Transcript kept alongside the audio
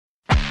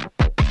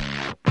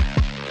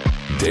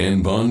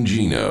Dan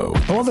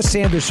Bongino. All the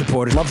Sanders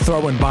supporters love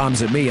throwing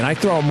bombs at me, and I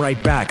throw them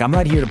right back. I'm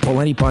not here to pull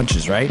any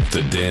punches, right?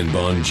 The Dan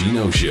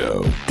Bongino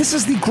Show. This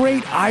is the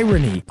great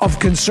irony of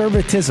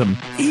conservatism.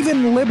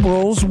 Even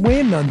liberals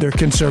win under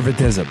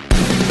conservatism.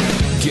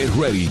 Get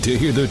ready to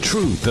hear the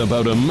truth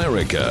about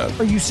America.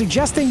 Are you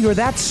suggesting you're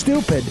that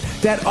stupid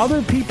that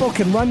other people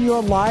can run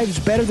your lives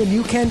better than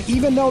you can,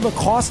 even though the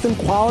cost and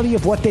quality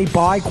of what they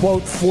buy,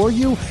 quote, for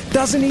you,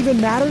 doesn't even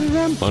matter to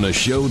them? On a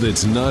show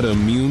that's not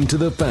immune to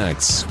the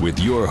facts, with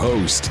your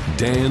host,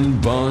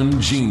 Dan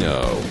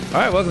Bongino.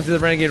 All right, welcome to the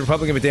Renegade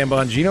Republican with Dan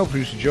Bongino.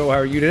 Producer Joe, how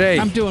are you today?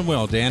 I'm doing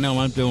well, Dano.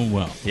 I'm doing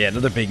well. Yeah,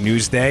 another big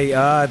news day.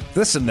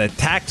 Listen, the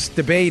tax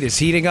debate is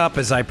heating up,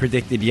 as I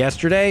predicted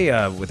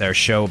yesterday, with our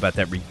show about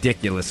that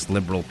ridiculous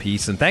liberal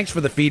piece. And thanks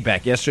for the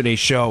feedback. Yesterday's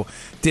show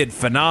did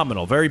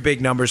phenomenal. Very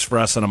big numbers for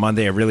us on a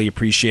Monday. I really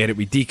appreciate it.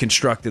 We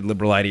deconstructed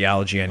liberal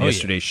ideology on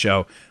yesterday's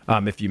show.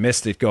 If you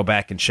missed it, go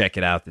back and check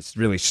it out. This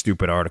really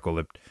stupid article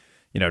that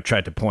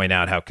tried to point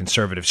out how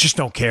conservatives just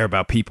don't care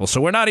about people.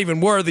 So we're not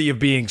even worthy of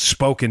being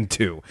spoken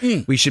to.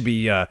 We should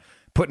be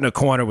put in a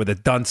corner with a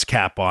dunce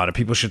cap on, and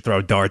people should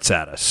throw darts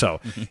at us. So,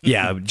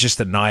 yeah, just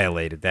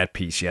annihilated that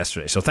piece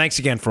yesterday. So thanks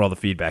again for all the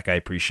feedback. I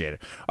appreciate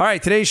it. All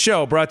right, today's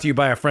show brought to you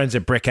by our friends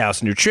at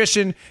Brickhouse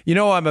Nutrition. You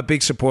know I'm a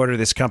big supporter of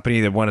this company.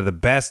 They're one of the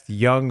best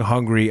young,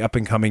 hungry,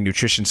 up-and-coming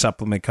nutrition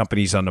supplement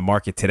companies on the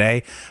market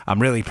today.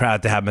 I'm really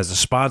proud to have them as a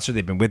sponsor.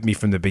 They've been with me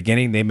from the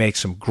beginning. They make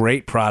some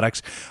great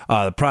products.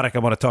 The product I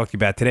want to talk to you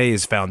about today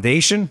is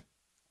Foundation.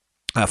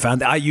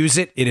 I use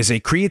it. It is a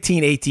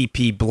creatine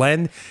ATP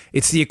blend.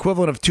 It's the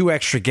equivalent of 2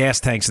 extra gas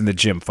tanks in the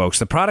gym, folks.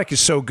 The product is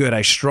so good,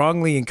 I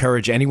strongly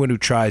encourage anyone who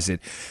tries it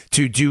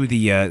to do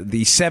the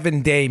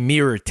 7-day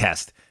mirror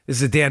test. This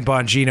is a Dan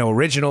Bongino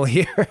original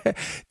here.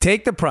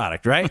 Take the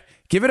product, right?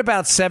 Give it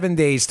about 7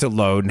 days to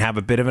load and have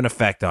a bit of an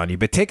effect on you.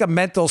 But take a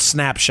mental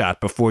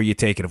snapshot before you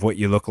take it of what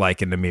you look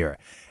like in the mirror.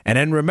 And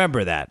then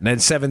remember that. And then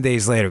 7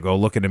 days later, go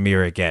look in the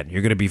mirror again.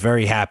 You're going to be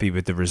very happy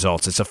with the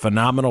results. It's a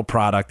phenomenal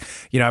product.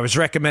 I was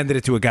recommended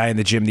it to a guy in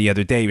the gym the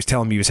other day. He was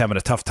telling me he was having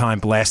a tough time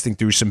blasting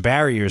through some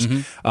barriers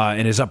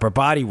in his upper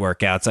body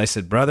workouts. I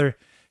said, brother,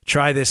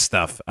 try this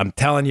stuff. I'm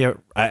telling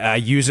you, I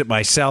use it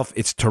myself.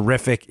 It's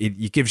terrific.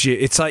 It gives you,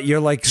 it's like you're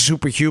like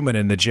superhuman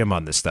in the gym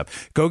on this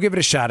stuff. Go give it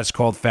a shot. It's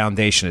called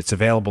Foundation. It's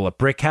available at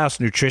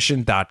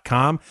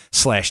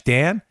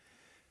brickhousenutrition.com/Dan.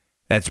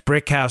 That's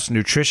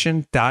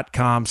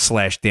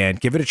brickhousenutrition.com/Dan.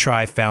 Give it a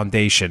try,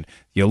 Foundation.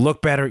 You'll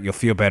look better. You'll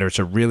feel better. It's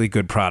a really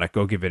good product.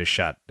 Go give it a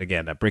shot.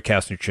 Again, at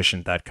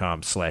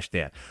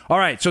brickhousenutrition.com/Dan. All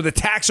right, so the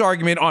tax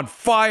argument on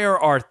fire.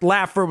 Art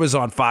Laffer was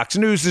on Fox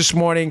News this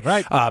morning.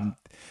 Right.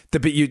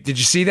 Did you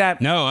see that?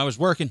 No, I was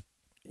working.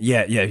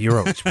 Yeah, you're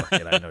always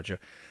working. I know, Joe.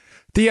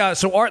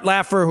 So Art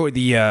Laffer, who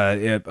the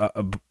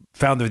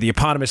founder of the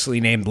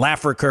eponymously named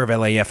Laffer Curve,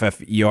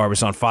 Laffer,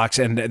 was on Fox,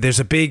 and there's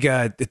a big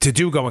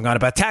to-do going on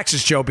about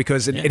taxes, Joe,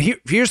 because and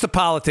here's the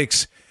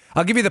politics.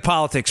 I'll give you the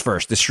politics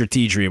first, the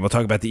strategy, and we'll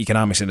talk about the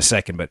economics in a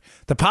second, but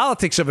the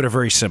politics of it are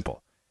very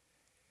simple.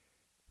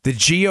 The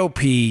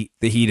GOP,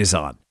 the heat is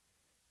on.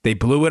 They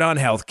blew it on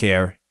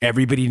healthcare.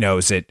 Everybody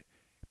knows it.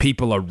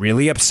 People are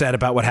really upset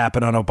about what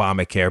happened on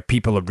Obamacare.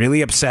 People are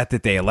really upset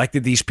that they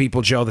elected these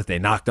people, Joe, that they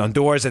knocked on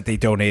doors, that they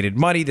donated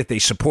money, that they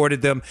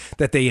supported them,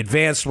 that they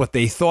advanced what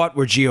they thought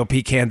were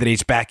GOP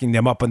candidates backing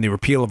them up on the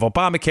repeal of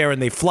Obamacare,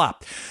 and they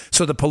flopped.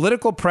 So the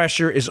political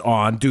pressure is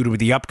on due to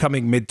the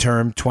upcoming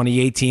midterm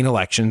 2018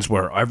 elections,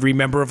 where every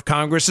member of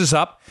Congress is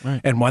up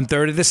and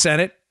 1/3 of the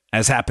Senate,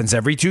 as happens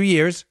every 2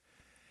 years.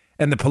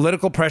 And the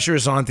political pressure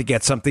is on to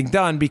get something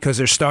done because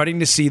they're starting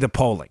to see the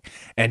polling.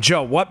 And,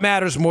 Joe, what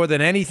matters more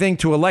than anything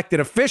to elected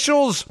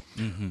officials?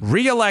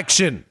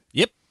 Re-election.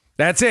 Yep.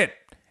 That's it.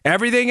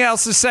 Everything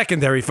else is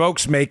secondary,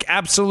 folks. Make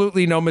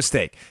absolutely no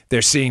mistake.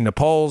 They're seeing the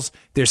polls.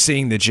 They're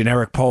seeing the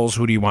generic polls.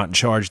 Who do you want in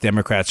charge,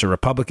 Democrats or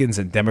Republicans?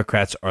 And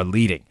Democrats are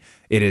leading.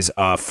 It is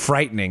a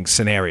frightening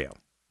scenario.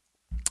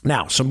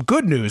 Now, some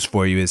good news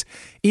for you is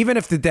even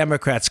if the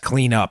Democrats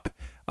clean up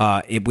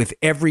with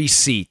every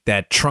seat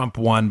that Trump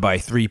won by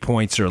 3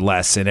 points or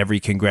less in every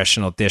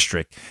congressional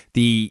district,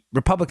 the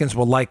Republicans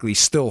will likely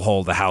still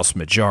hold the House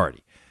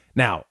majority.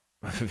 Now,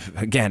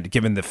 again,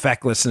 given the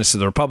fecklessness of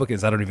the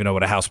Republicans, I don't even know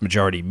what a House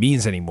majority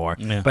means anymore.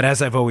 Yeah. But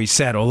as I've always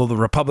said, although the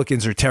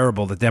Republicans are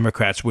terrible, the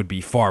Democrats would be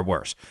far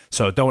worse.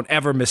 So don't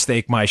ever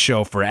mistake my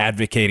show for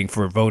advocating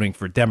for voting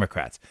for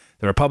Democrats.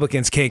 The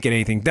Republicans can't get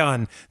anything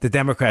done. The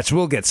Democrats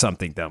will get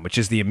something done, which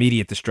is the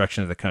immediate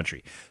destruction of the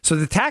country. So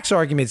the tax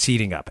argument's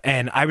heating up.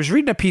 And I was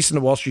reading a piece in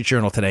the Wall Street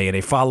Journal today and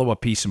a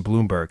follow-up piece in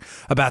Bloomberg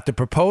about the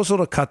proposal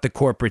to cut the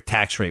corporate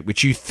tax rate,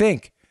 which you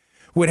think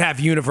would have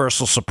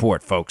universal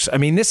support, folks. I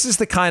mean, this is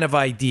the kind of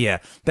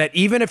idea that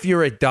even if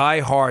you're a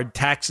die-hard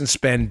tax and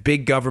spend,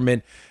 big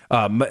government,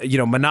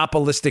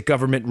 monopolistic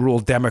government rule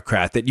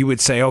Democrat, that you would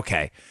say,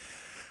 okay,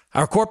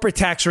 our corporate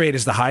tax rate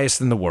is the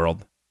highest in the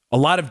world. A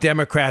lot of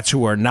Democrats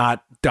who are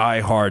not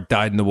diehard,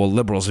 dyed-in-the-wool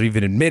liberals have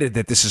even admitted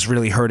that this is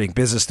really hurting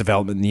business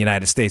development in the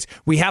United States.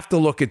 We have to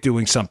look at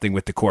doing something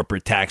with the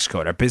corporate tax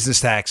code. Our business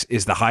tax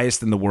is the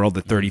highest in the world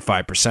at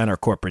 35%, our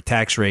corporate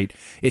tax rate.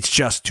 It's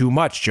just too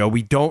much, Joe.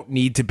 We don't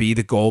need to be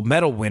the gold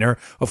medal winner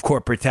of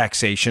corporate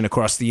taxation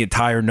across the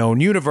entire known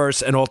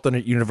universe and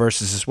alternate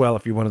universes as well,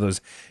 if you're one of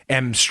those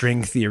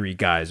M-string theory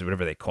guys or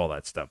whatever they call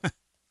that stuff.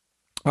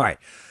 All right.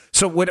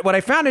 So what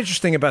I found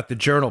interesting about the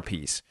Journal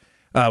piece,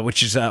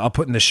 which is I'll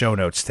put in the show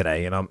notes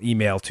today, and I'll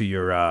email to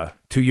your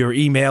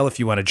email if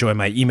you want to join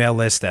my email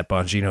list at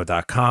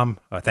bongino.com.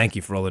 Thank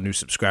you for all the new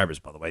subscribers,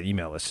 by the way. The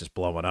email list is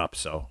blowing up,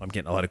 so I'm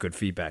getting a lot of good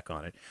feedback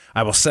on it.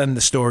 I will send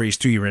the stories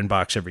to your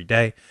inbox every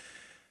day.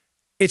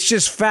 It's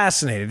just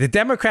fascinating. The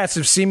Democrats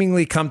have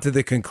seemingly come to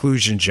the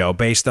conclusion, Joe,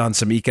 based on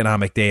some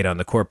economic data on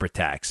the corporate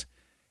tax.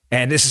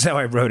 And this is how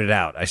I wrote it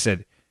out. I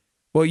said,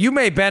 well, you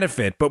may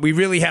benefit, but we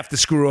really have to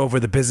screw over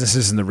the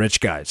businesses and the rich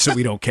guys, so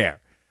we don't care.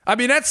 I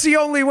mean, that's the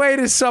only way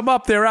to sum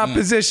up their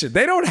opposition.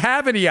 They don't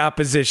have any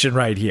opposition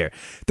right here.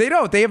 They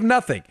don't. They have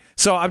nothing.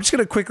 So I'm just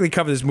going to quickly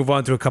cover this, move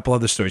on to a couple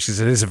other stories,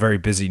 because it is a very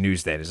busy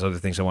news day. There's other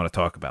things I want to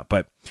talk about.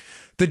 But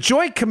the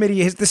Joint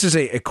Committee, this is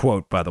a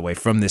quote, by the way,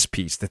 from this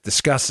piece that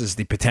discusses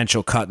the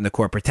potential cut in the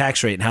corporate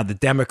tax rate and how the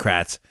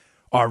Democrats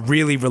are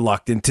really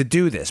reluctant to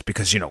do this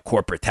because,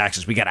 corporate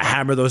taxes, we got to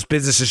hammer those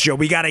businesses, Joe.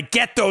 We got to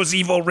get those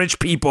evil rich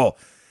people.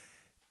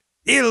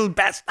 Il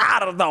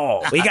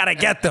bastardo. We got to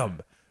get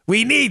them.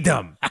 We need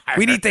them.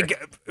 We need to,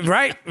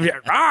 right?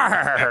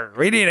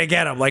 We need to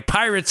get them like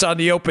pirates on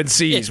the open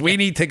seas. We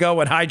need to go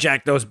and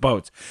hijack those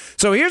boats.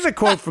 So here's a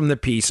quote from the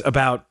piece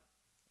about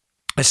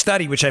a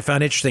study, which I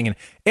found interesting. And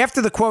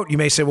after the quote, you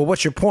may say, well,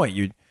 what's your point? Are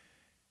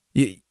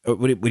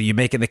you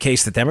making the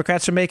case that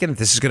Democrats are making?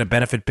 This is going to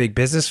benefit big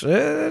business?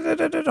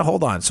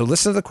 Hold on. So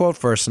listen to the quote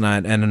first, and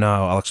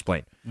I'll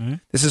explain. Mm-hmm.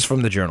 This is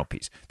from the Journal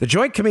piece. The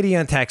Joint Committee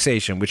on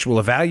Taxation, which will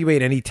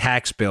evaluate any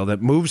tax bill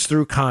that moves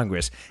through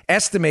Congress,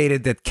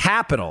 estimated that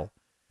capital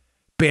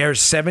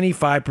bears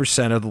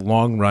 75% of the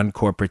long-run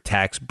corporate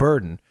tax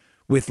burden,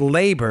 with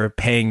labor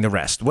paying the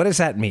rest. What does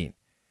that mean?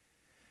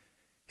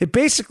 It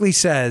basically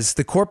says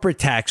the corporate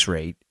tax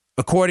rate,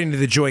 according to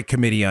the Joint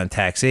Committee on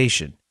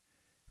Taxation,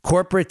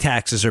 corporate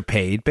taxes are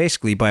paid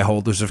basically by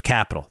holders of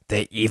capital.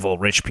 The evil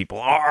rich people.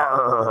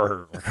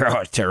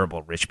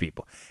 Terrible rich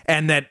people.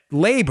 And that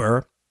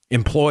labor,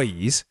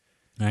 employees,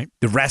 right,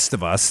 the rest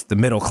of us, the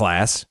middle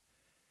class,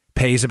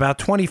 pays about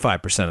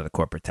 25% of the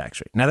corporate tax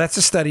rate. Now, that's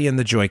a study in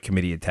the Joint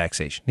Committee on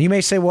Taxation. You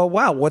may say, well,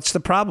 wow, what's the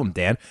problem,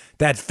 Dan?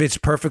 That fits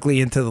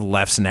perfectly into the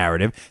left's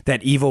narrative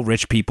that evil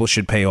rich people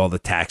should pay all the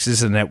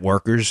taxes and that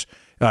workers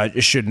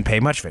shouldn't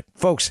pay much of it.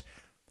 Folks,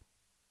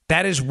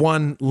 that is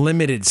one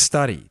limited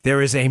study.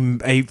 There is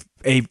a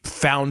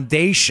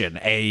foundation,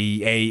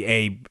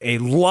 a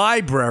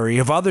library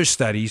of other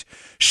studies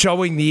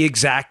showing the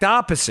exact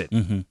opposite.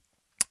 Mm-hmm.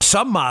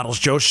 Some models,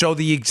 Joe, show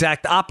the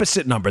exact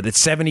opposite number, that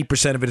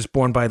 70% of it is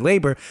borne by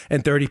labor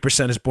and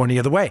 30% is borne the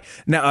other way.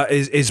 Now,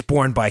 is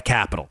borne by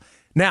capital.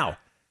 Now,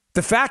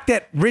 the fact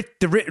that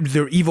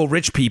the evil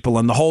rich people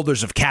and the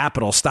holders of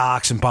capital,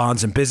 stocks and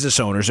bonds and business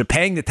owners are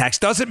paying the tax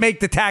doesn't make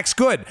the tax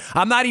good.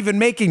 I'm not even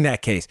making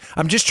that case.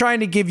 I'm just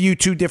trying to give you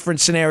two different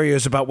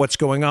scenarios about what's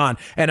going on.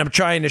 And I'm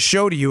trying to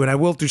show to you, and I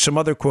will do some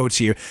other quotes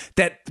here,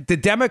 that the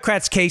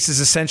Democrats' case is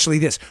essentially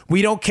this.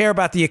 We don't care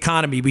about the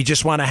economy. We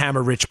just want to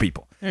hammer rich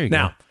people. There you go.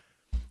 Now,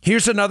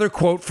 here's another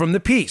quote from the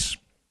piece.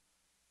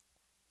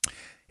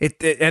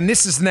 And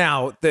this is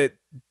now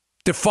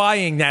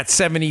defying that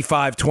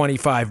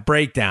 75-25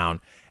 breakdown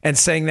and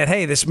saying that,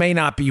 hey, this may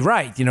not be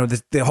right.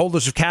 The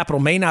holders of capital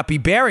may not be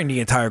bearing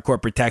the entire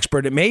corporate tax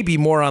burden. It may be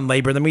more on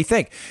labor than we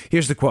think.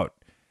 Here's the quote.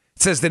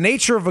 It says, the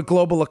nature of a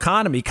global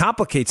economy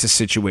complicates the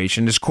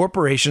situation as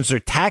corporations are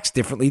taxed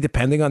differently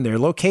depending on their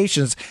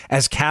locations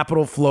as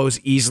capital flows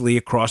easily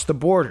across the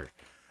border.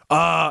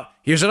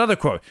 Here's another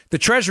quote. The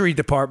Treasury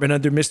Department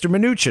under Mr.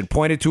 Mnuchin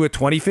pointed to a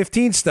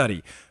 2015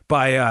 study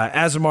by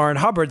Azamar and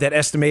Hubbard that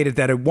estimated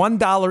that a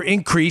 $1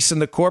 increase in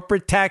the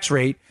corporate tax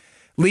rate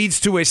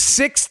leads to a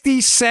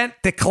 60-cent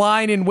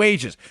decline in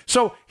wages.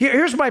 So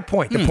here's my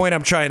point, the point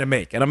I'm trying to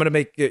make. And I'm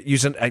going to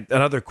use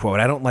another quote.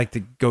 I don't like to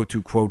go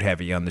too quote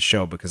heavy on the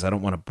show because I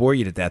don't want to bore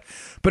you to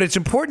death. But it's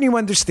important you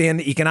understand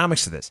the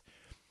economics of this.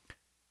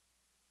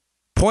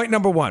 Point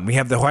number one, we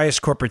have the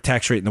highest corporate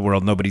tax rate in the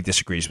world. Nobody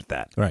disagrees with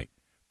that. Right.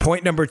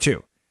 Point number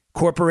two,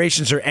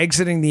 corporations are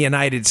exiting the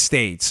United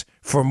States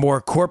for more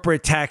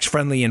corporate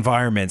tax-friendly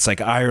environments like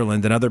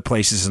Ireland and other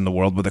places in the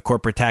world where the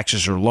corporate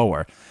taxes are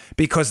lower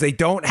because they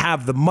don't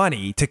have the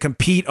money to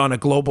compete on a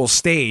global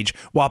stage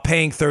while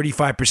paying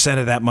 35%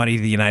 of that money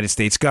to the United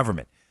States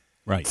government.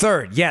 Right.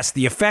 Third, yes,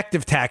 the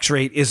effective tax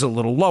rate is a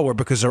little lower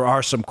because there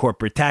are some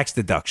corporate tax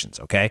deductions,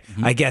 okay?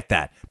 Mm-hmm. I get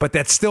that. But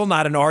that's still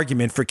not an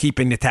argument for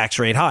keeping the tax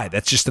rate high.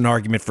 That's just an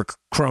argument for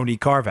crony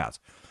carve-outs.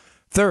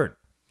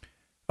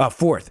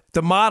 Fourth,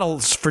 the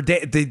models for the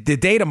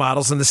data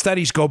models and the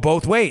studies go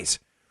both ways.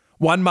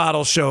 One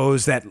model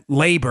shows that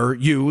labor,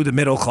 the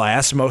middle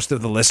class, most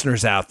of the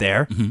listeners out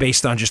there,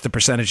 based on just the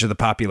percentage of the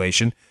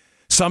population,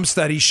 some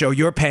studies show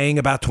you're paying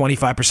about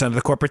 25% of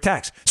the corporate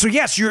tax. So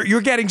yes,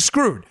 you're getting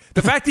screwed.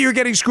 The fact that you're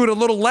getting screwed a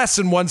little less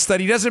in one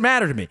study doesn't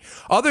matter to me.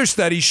 Other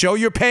studies show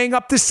you're paying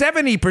up to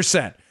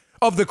 70%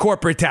 of the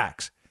corporate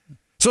tax.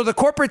 So the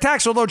corporate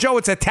tax, although, Joe,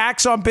 it's a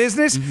tax on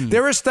business,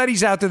 there are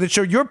studies out there that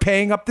show you're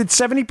paying up to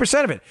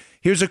 70% of it.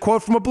 Here's a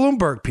quote from a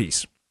Bloomberg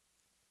piece.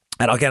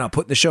 And again, I'll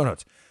put in the show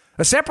notes.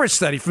 A separate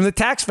study from the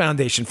Tax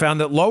Foundation found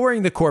that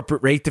lowering the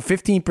corporate rate to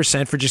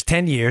 15% for just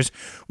 10 years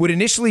would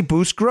initially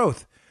boost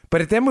growth,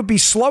 but it then would be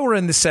slower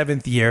in the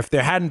seventh year if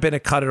there hadn't been a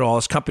cut at all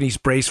as companies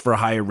brace for a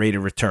higher rate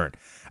of return.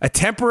 A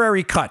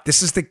temporary cut.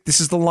 This is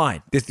the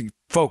line.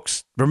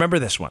 Folks, remember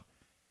this one,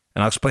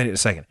 and I'll explain it in a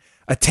second.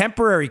 A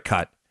temporary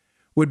cut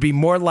would be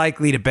more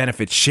likely to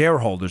benefit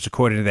shareholders,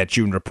 according to that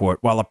June report,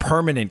 while a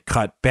permanent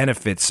cut's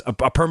benefits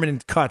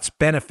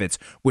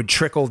would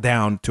trickle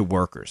down to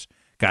workers.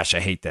 Gosh,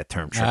 I hate that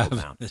term, trickle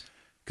down,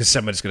 because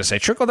somebody's going to say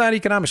trickle down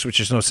economics, which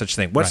is no such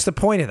thing. What's the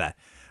point of that?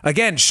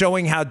 Again,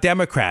 showing how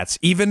Democrats,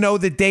 even though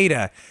the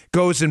data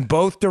goes in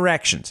both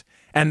directions,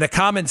 and the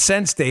common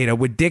sense data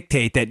would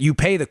dictate that you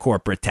pay the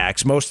corporate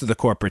tax, most of the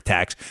corporate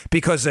tax,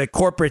 because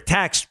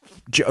corporations,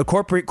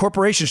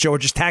 Joe, are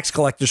just tax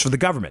collectors for the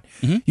government.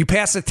 You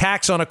pass a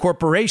tax on a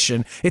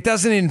corporation, it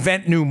doesn't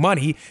invent new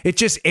money. It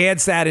just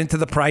adds that into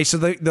the price of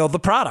the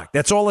product.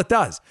 That's all it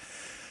does.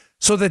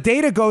 So the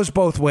data goes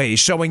both ways,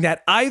 showing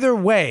that either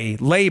way,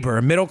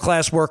 labor,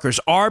 middle-class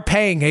workers are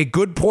paying a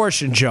good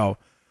portion, Joe,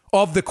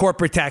 of the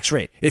corporate tax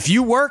rate. If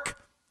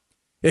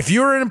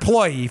you're an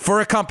employee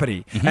for a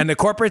company and the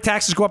corporate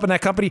taxes go up in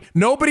that company,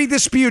 nobody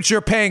disputes you're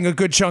paying a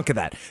good chunk of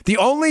that. The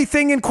only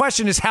thing in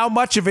question is how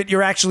much of it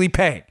you're actually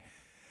paying.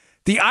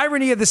 The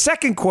irony of the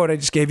second quote I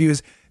just gave you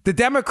is the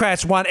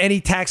Democrats want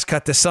any tax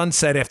cut to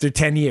sunset after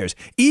 10 years,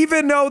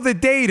 even though the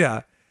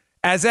data,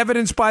 as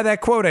evidenced by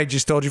that quote I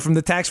just told you from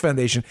the Tax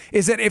Foundation,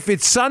 is that if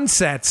it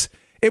sunsets,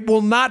 it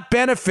will not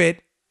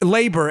benefit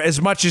labor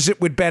as much as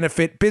it would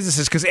benefit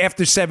businesses, because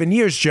after 7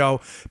 years,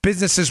 Joe,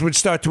 businesses would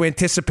start to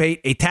anticipate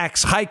a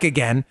tax hike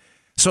again.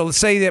 So let's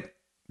say that,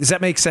 does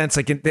that make sense?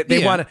 Like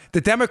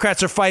the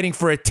Democrats are fighting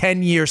for a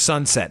 10-year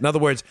sunset. In other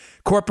words,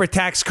 corporate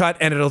tax cut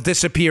and it'll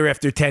disappear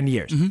after 10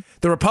 years.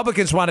 The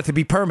Republicans want it to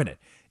be permanent.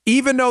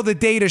 Even though the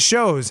data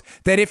shows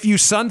that if you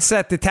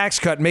sunset the tax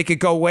cut and make it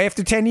go away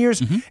after 10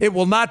 years, it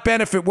will not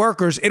benefit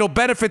workers. It'll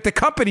benefit the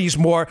companies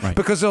more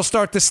because they'll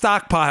start to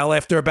stockpile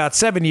after about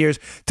 7 years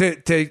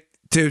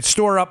to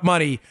store up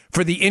money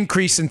for the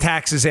increase in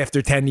taxes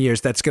after 10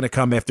 years that's going to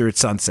come after it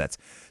sunsets.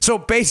 So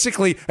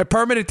basically, a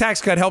permanent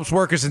tax cut helps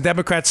workers, and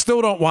Democrats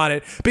still don't want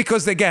it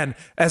because, again,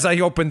 as I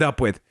opened up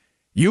with,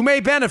 you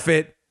may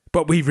benefit,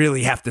 but we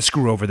really have to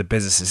screw over the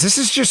businesses. This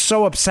is just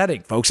so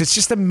upsetting, folks. It's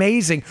just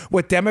amazing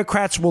what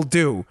Democrats will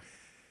do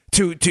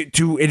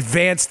to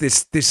advance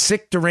this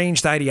sick,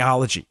 deranged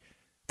ideology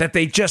that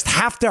they just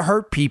have to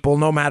hurt people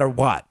no matter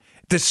what,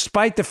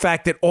 despite the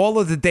fact that all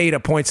of the data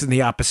points in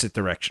the opposite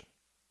direction.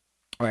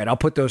 All right, I'll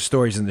put those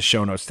stories in the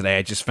show notes today.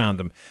 I just found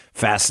them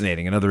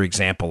fascinating. Another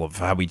example of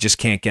how we just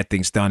can't get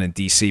things done in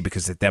D.C.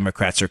 because the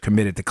Democrats are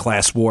committed to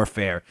class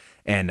warfare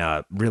and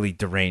really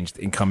deranged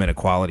income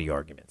inequality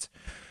arguments.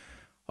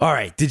 All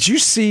right, did you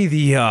see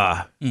the,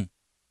 I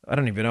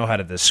don't even know how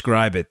to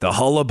describe it, the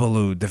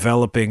hullabaloo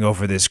developing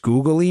over this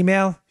Google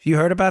email? Have you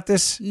heard about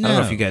this? No. I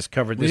don't know if you guys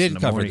covered this in the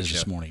morning show. We didn't cover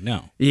this morning,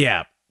 no.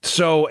 Yeah.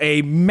 So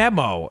a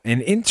memo, an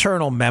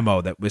internal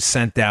memo that was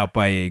sent out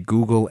by a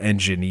Google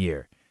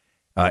engineer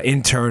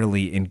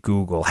internally in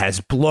Google has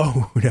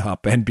blown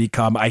up and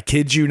become, I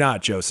kid you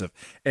not, Joseph,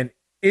 an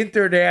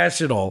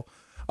international,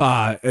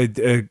 what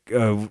do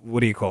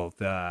you call it,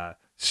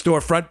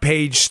 storefront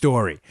page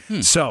story.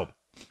 So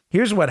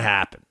here's what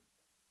happened.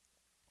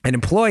 An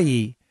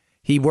employee,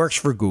 he works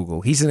for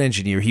Google. He's an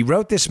engineer. He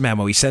wrote this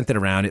memo. He sent it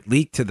around. It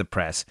leaked to the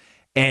press.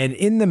 And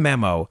in the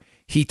memo,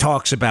 he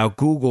talks about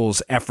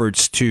Google's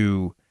efforts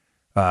to,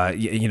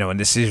 and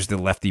this is the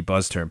lefty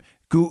buzz term,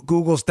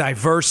 Google's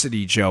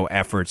diversity, Joe,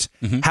 efforts,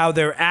 how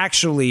they're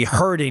actually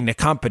hurting the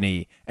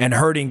company and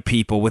hurting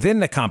people within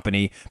the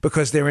company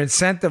because they're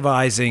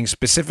incentivizing,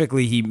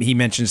 specifically, he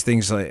mentions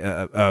things like,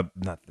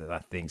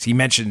 not things, he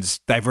mentions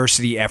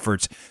diversity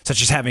efforts,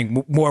 such as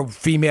having more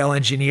female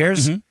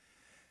engineers,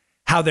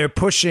 how they're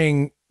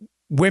pushing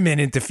women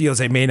into fields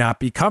they may not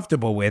be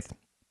comfortable with,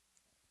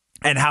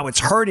 and how it's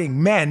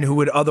hurting men who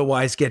would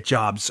otherwise get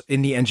jobs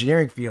in the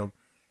engineering field,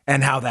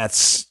 and how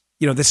that's,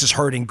 this is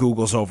hurting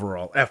Google's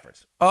overall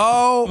efforts.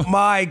 Oh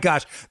my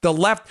gosh. The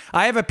left,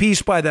 I have a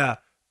piece by the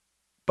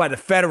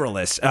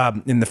Federalist,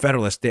 in the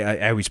Federalist,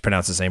 I always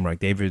pronounce his name wrong,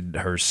 David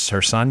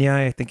Hersanya,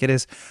 I think it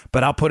is,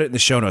 but I'll put it in the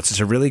show notes. It's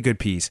a really good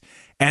piece.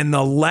 And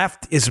the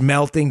left is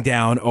melting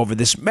down over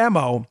this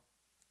memo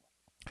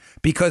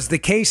because the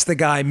case the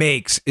guy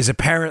makes is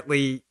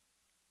apparently,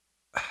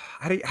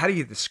 how do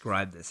you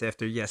describe this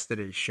after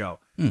yesterday's show?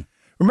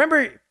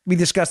 Remember we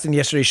discussed in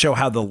yesterday's show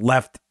how the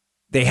left,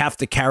 they have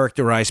to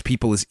characterize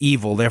people as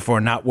evil,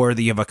 therefore not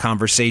worthy of a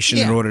conversation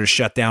in order to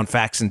shut down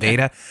facts and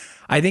data.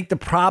 I think the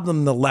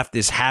problem the left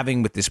is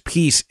having with this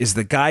piece is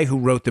the guy who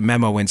wrote the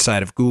memo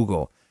inside of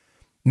Google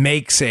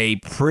makes a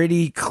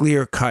pretty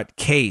clear-cut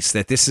case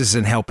that this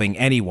isn't helping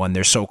anyone,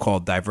 their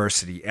so-called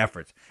diversity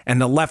efforts.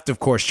 And the left, of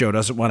course, Joe,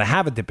 doesn't want to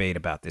have a debate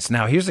about this.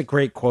 Now, here's a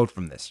great quote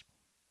from this.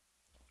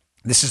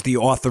 This is the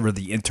author of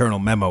the internal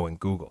memo in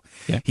Google.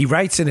 Yeah. He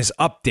writes in his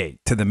update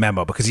to the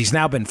memo, because he's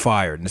now been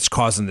fired, and it's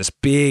causing this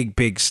big,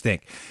 big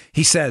stink.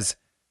 He says,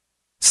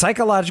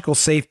 psychological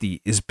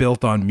safety is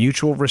built on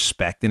mutual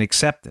respect and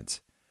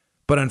acceptance.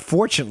 But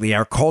unfortunately,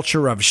 our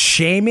culture of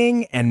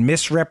shaming and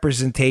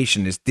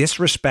misrepresentation is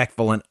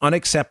disrespectful and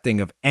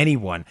unaccepting of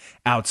anyone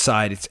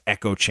outside its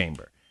echo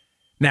chamber.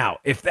 Now,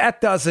 if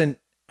that doesn't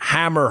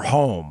hammer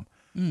home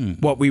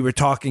what we were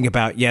talking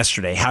about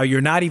yesterday, how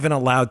you're not even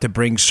allowed to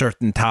bring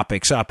certain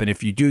topics up, and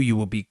if you do, you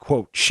will be,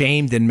 quote,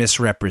 shamed and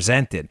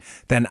misrepresented,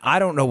 then I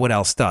don't know what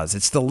else does.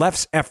 It's the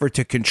left's effort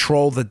to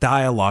control the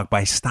dialogue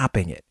by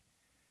stopping it.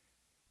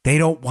 They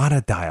don't want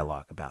a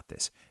dialogue about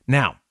this.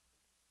 Now,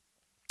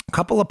 a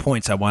couple of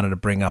points I wanted to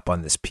bring up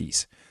on this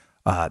piece.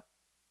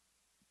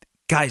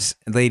 Guys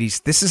and ladies,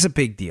 this is a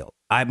big deal.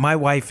 My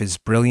wife is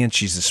brilliant.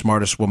 She's the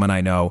smartest woman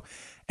I know.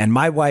 And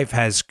my wife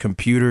has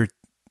computer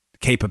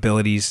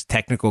capabilities,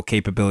 technical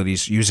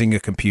capabilities, using a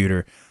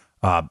computer,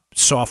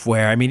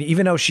 software. I mean,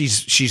 even though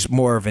she's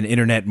more of an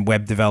internet and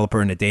web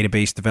developer and a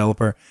database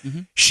developer,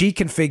 she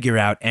can figure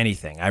out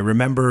anything. I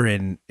remember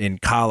in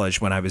college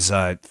when I was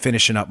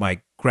finishing up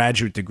my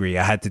graduate degree,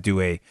 I had to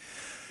do a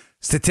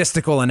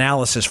statistical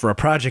analysis for a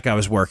project I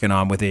was working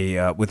on with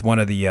one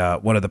of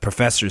the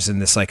professors in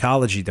the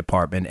psychology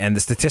department, and the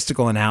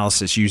statistical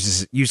analysis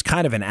used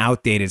kind of an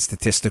outdated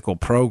statistical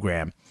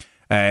program.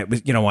 It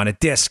was, on a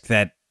disk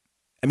that,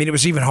 I mean, it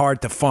was even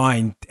hard to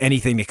find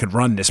anything that could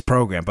run this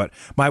program. But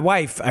my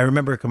wife, I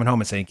remember coming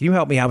home and saying, "Can you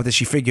help me out with this?"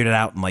 She figured it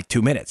out in like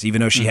 2 minutes, even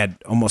though she had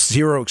almost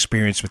zero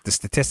experience with the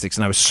statistics,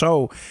 and I was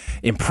so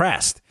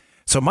impressed.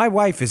 So my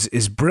wife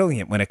is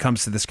brilliant when it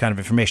comes to this kind of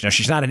information. Now,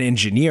 she's not an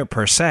engineer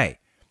per se.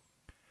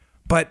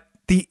 But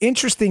the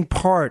interesting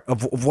part of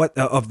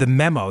the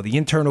memo, the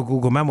internal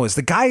Google memo, is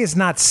the guy is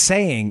not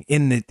saying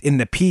in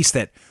the piece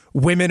that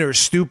women are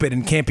stupid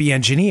and can't be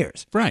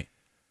engineers. Right.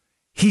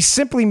 He's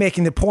simply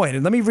making the point.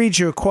 And let me read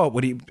you a quote.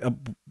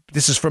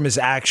 This is from his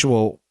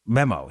actual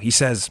memo. He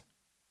says,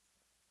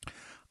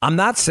 "I'm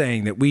not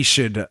saying that we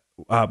should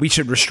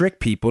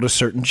restrict people to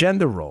certain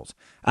gender roles.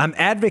 I'm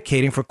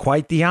advocating for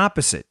quite the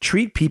opposite.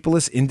 Treat people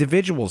as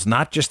individuals,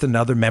 not just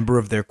another member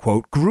of their,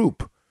 quote,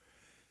 group."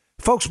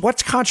 Folks,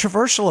 what's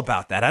controversial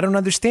about that? I don't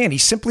understand.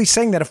 He's simply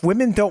saying that if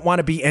women don't want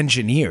to be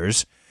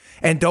engineers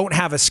and don't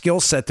have a skill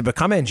set to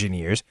become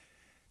engineers,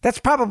 that's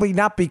probably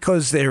not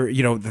because they're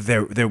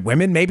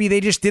women. Maybe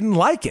they just didn't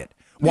like it.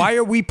 Why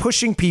are we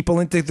pushing people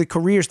into the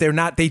careers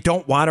they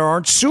don't want or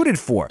aren't suited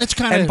for? It's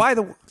kind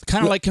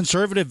of like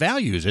conservative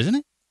values, isn't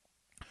it?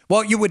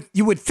 Well, you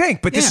would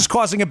think, but this is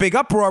causing a big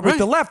uproar with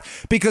the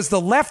left, because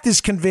the left is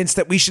convinced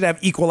that we should have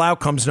equal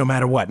outcomes no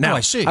matter what. Now,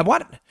 I see. I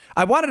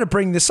wanted to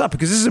bring this up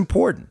because this is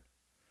important.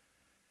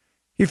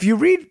 If you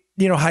read,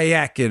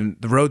 Hayek and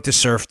The Road to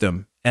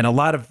Serfdom and a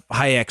lot of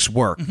Hayek's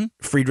work,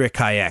 Friedrich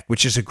Hayek,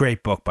 which is a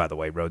great book, by the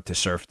way, Road to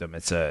Serfdom.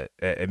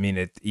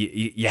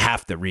 You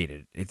have to read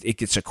it.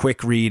 It's a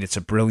quick read. It's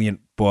a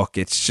brilliant book.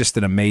 It's just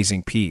an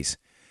amazing piece.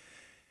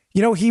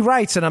 He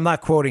writes, and I'm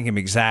not quoting him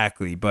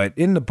exactly, but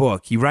in the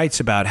book, he writes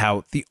about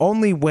how the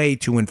only way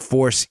to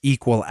enforce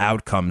equal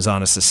outcomes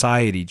on a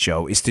society,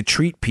 Joe, is to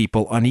treat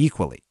people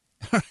unequally.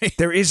 Right.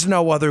 There is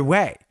no other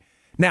way.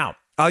 Now,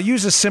 I'll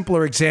use a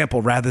simpler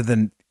example rather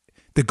than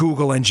the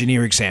Google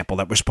engineer example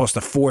that we're supposed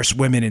to force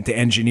women into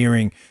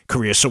engineering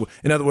careers. So,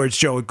 in other words,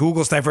 Joe,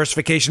 Google's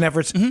diversification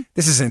efforts,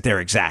 this isn't their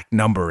exact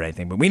number or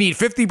anything, but we need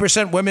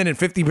 50% women and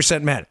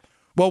 50% men.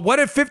 Well, what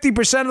if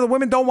 50% of the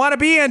women don't want to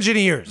be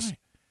engineers?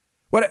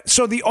 Right.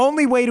 So the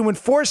only way to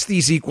enforce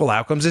these equal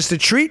outcomes is to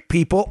treat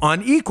people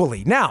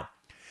unequally. Now,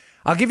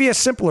 I'll give you a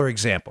simpler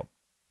example.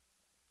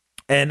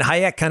 And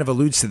Hayek kind of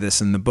alludes to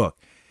this in the book.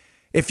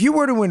 If you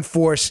were to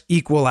enforce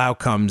equal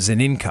outcomes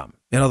in income,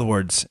 in other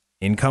words,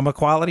 income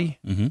equality,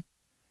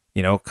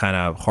 kind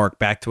of hark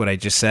back to what I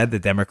just said, the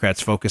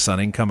Democrats focus on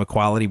income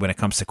equality when it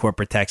comes to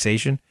corporate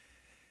taxation.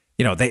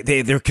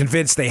 They're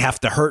convinced they have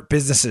to hurt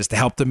businesses to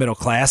help the middle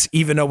class,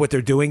 even though what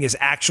they're doing is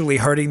actually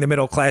hurting the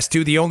middle class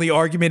too. The only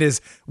argument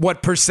is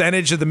what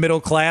percentage of the middle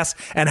class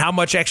and how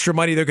much extra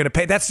money they're going to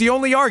pay. That's the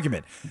only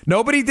argument.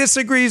 Nobody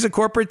disagrees a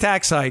corporate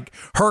tax hike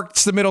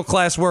hurts the middle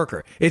class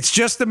worker. It's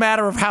just a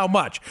matter of how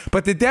much.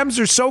 But the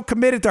Dems are so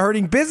committed to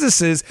hurting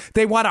businesses,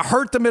 they want to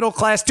hurt the middle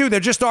class too.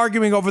 They're just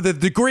arguing over the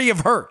degree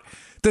of hurt,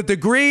 the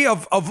degree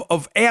of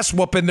ass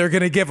whooping they're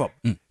going to give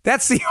them.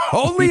 That's the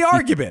only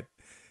argument.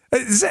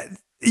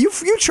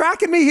 You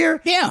tracking me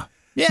here? Yeah.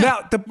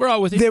 Now, we're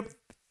all with you.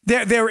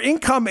 Their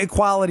income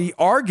equality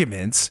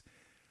arguments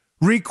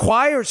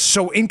require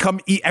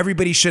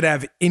everybody should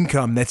have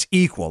income that's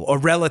equal or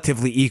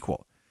relatively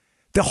equal.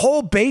 The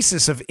whole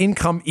basis of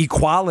income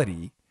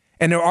equality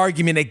and their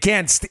argument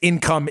against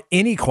income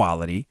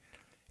inequality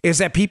is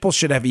that people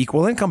should have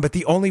equal income, but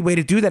the only way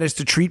to do that is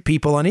to treat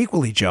people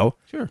unequally, Joe.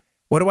 Sure.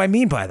 What do I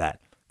mean by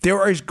that?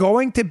 there is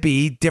going to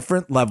be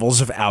different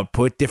levels of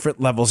output,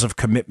 different levels of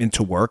commitment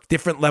to work,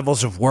 different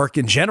levels of work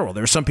in general.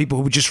 There are some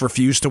people who just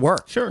refuse to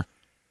work. Sure.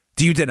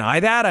 Do you deny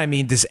that? I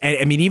mean,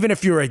 even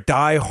if you're a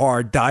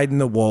diehard,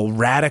 dyed-in-the-wool,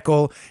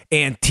 radical,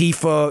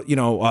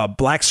 Antifa,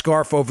 black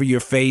scarf over your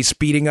face,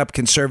 beating up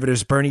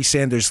conservatives, Bernie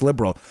Sanders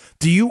liberal,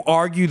 do you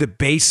argue the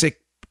basic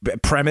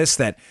premise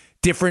that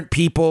different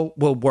people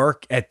will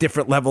work at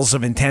different levels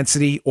of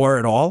intensity or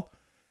at all?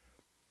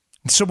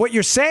 So what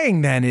you're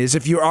saying then is,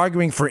 if you're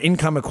arguing for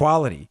income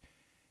equality,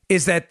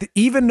 is that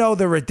even though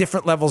there are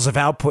different levels of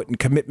output and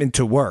commitment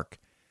to work,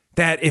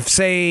 that if,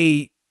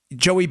 say,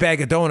 Joey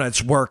Bag of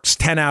Donuts works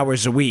 10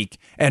 hours a week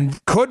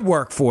and could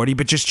work 40,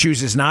 but just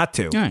chooses not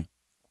to,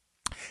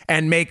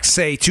 and makes,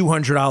 say,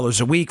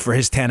 $200 a week for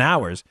his 10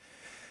 hours,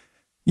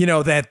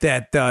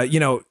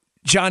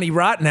 Johnny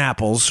Rotten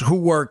Apples, who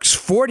works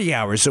 40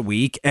 hours a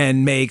week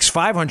and makes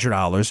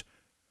 $500,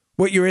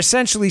 what you're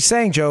essentially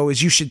saying, Joe,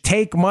 is you should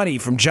take money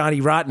from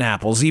Johnny Rotten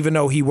Apples, even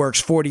though he works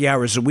 40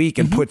 hours a week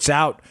and puts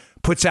out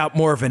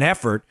more of an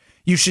effort.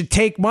 You should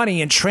take money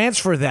and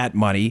transfer that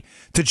money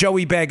to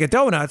Joey Bag of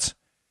Donuts.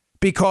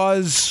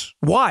 Because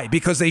why?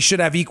 Because they should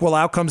have equal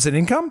outcomes and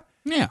income?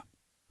 Yeah.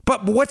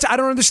 But I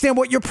don't understand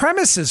what your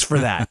premise is for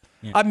that.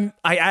 I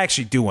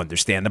actually do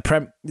understand.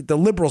 The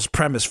liberals'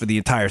 premise for the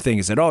entire thing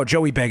is that,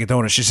 Joey Bag of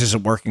Donuts just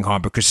isn't working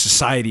hard because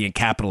society and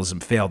capitalism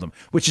failed him,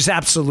 which is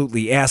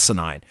absolutely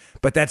asinine.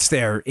 But that's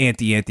their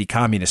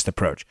anti-communist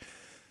approach.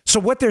 So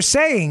what they're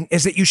saying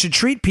is that you should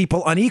treat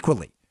people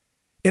unequally.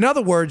 In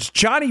other words,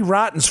 Johnny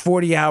Rotten's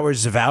 40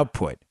 hours of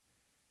output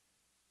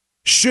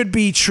should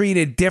be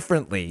treated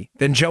differently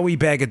than Joey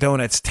Bag of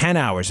Donuts' 10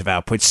 hours of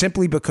output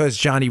simply because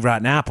Johnny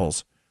Rotten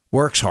Apples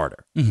works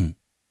harder. Mm-hmm.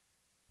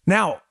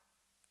 Now,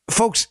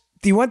 folks,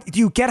 do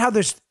you get how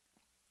there's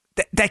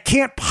that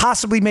can't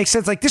possibly make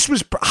sense? Like, this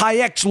was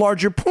Hayek's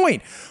larger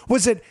point,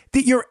 was that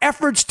your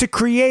efforts to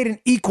create an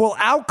equal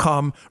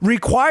outcome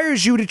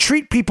requires you to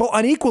treat people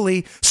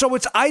unequally, so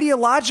it's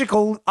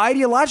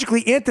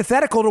ideologically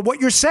antithetical to what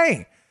you're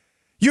saying.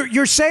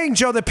 You're saying,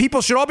 Joe, that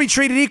people should all be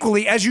treated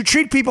equally as you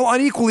treat people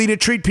unequally to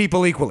treat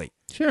people equally.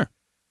 Sure.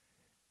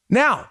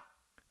 Now,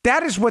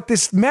 that is what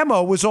this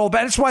memo was all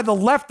about. That's why the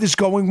left is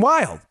going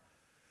wild.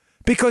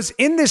 Because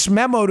in this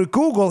memo to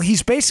Google,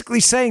 he's basically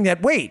saying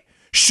that, wait,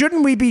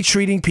 shouldn't we be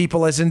treating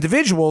people as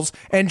individuals?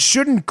 And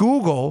shouldn't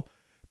Google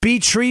be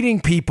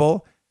treating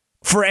people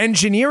for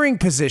engineering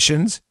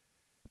positions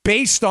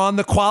based on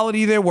the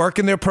quality of their work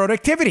and their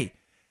productivity?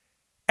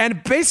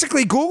 And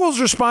basically, Google's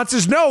response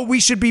is, no, we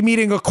should be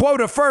meeting a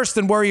quota first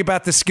and worry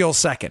about the skill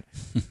second.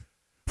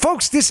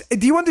 Folks,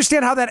 do you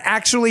understand how that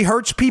actually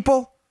hurts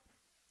people?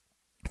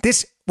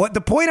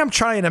 The point I'm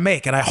trying to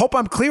make, and I hope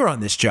I'm clear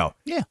on this, Joe.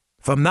 Yeah.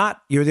 If I'm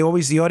not, you're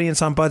always the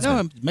audience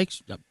ombudsman.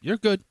 No, you're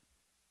good.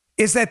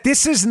 Is that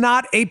this is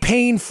not a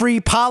pain-free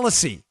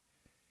policy.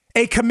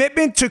 A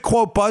commitment to,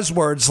 quote,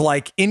 buzzwords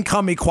like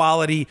income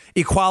equality,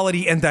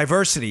 equality, and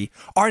diversity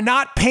are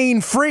not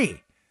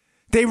pain-free.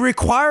 They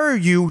require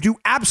you to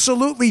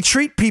absolutely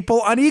treat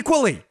people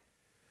unequally.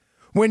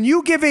 When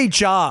you give a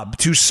job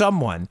to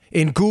someone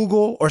in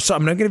Google or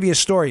something, I'm going to give you a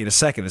story in a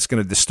second that's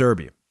going to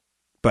disturb you.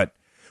 But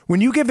when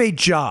you give a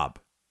job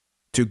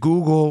to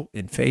Google,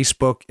 in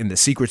Facebook, in the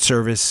Secret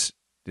Service,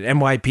 the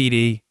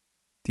NYPD,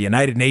 the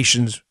United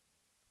Nations,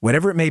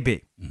 whatever it may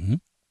be,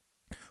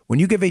 when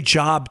you give a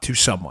job to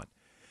someone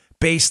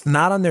based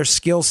not on their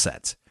skill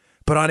sets,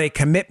 but on a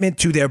commitment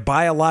to their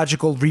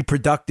biological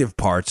reproductive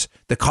parts,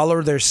 the color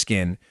of their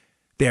skin,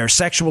 their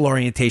sexual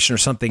orientation, or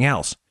something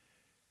else,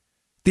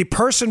 the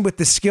person with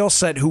the skill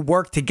set who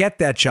worked to get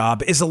that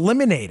job is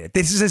eliminated.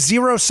 This is a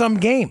zero-sum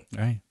game.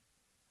 Right.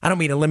 I don't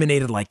mean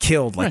eliminated like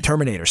killed, like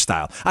Terminator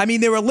style. I mean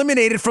they're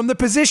eliminated from the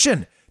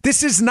position.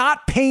 This is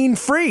not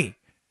pain-free.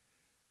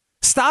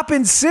 Stop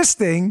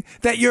insisting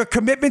that your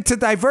commitment to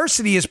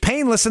diversity is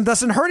painless and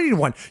doesn't hurt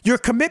anyone. Your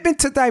commitment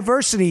to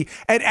diversity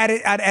at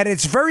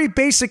its very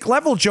basic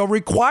level, Joe,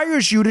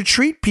 requires you to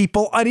treat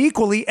people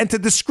unequally and to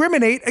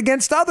discriminate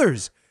against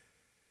others.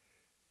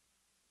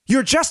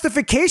 Your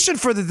justification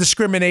for the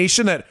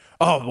discrimination that,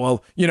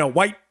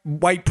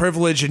 white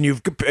privilege and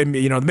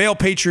the male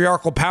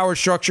patriarchal power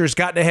structure has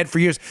gotten ahead for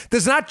years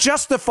does not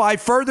justify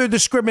further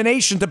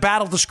discrimination to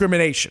battle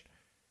discrimination.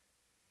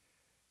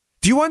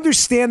 Do you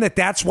understand that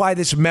that's why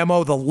this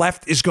memo, the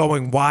left, is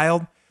going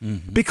wild?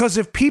 Mm-hmm. Because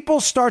if people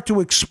start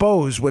to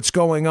expose what's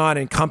going on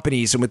in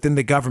companies and within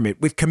the government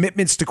with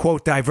commitments to,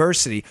 quote,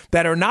 diversity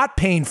that are not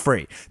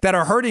pain-free, that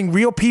are hurting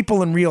real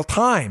people in real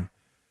time,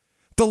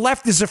 the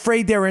left is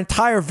afraid their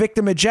entire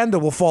victim agenda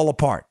will fall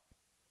apart.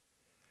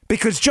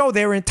 Because, Joe,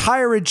 their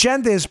entire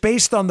agenda is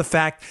based on the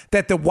fact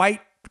that the white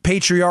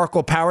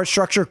patriarchal power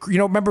structure,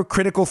 remember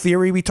critical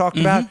theory we talked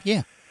about?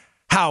 Yeah.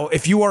 How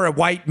if you are a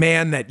white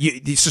man that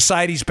the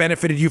society's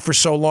benefited you for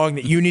so long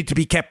that you need to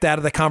be kept out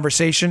of the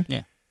conversation.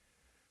 Yeah.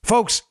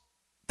 Folks,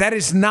 that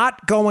is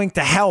not going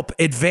to help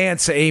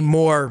advance a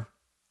more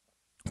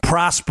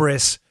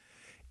prosperous,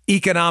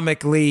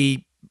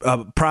 economically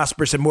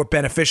prosperous and more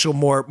beneficial,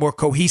 more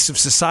cohesive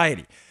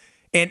society.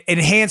 and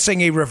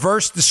enhancing a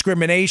reverse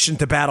discrimination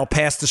to battle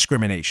past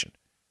discrimination.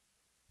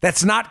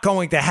 That's not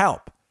going to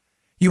help.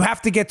 You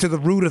have to get to the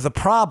root of the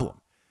problem.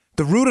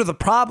 The root of the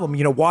problem,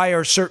 why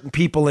are certain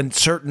people in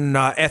certain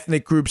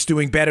ethnic groups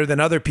doing better than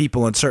other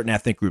people in certain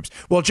ethnic groups?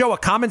 Well, Joe, a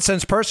common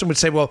sense person would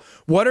say, well,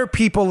 what are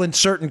people in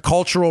certain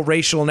cultural,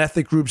 racial, and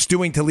ethnic groups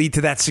doing to lead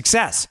to that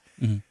success?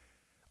 Mm-hmm.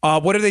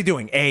 What are they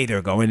doing? A,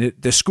 they're going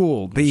to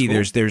school. B,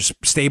 there's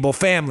stable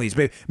families.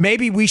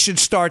 Maybe we should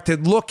start to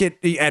look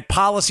at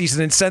policies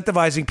and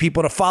incentivizing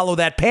people to follow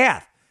that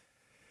path.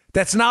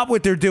 That's not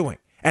what they're doing.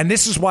 And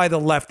this is why the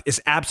left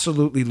is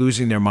absolutely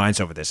losing their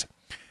minds over this.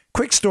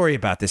 Quick story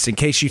about this, in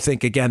case you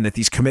think, again, that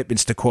these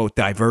commitments to, quote,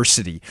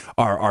 diversity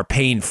are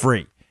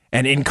pain-free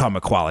and income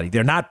equality.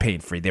 They're not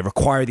pain-free. They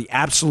require the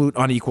absolute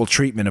unequal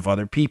treatment of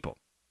other people.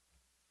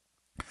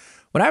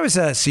 When I was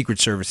a Secret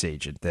Service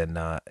agent, then,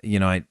 I'm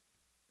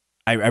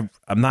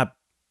not,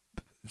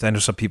 I know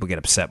some people get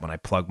upset when I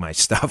plug my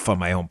stuff on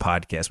my own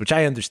podcast, which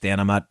I understand.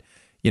 I'm not,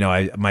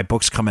 my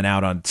book's coming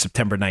out on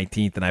September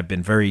 19th, and I've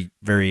been very,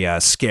 very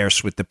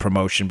scarce with the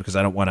promotion because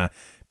I don't want to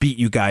beat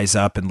you guys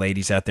up and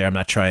ladies out there. I'm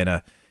not trying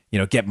to,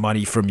 get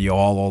money from you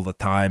all the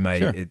time.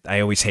 I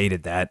always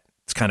hated that.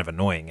 It's kind of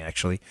annoying,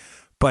 actually.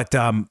 But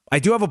I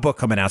do have a book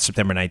coming out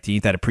September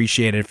 19th. I'd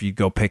appreciate it if you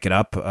go pick it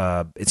up.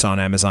 It's on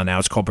Amazon now.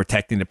 It's called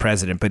Protecting the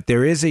President. But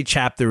there is a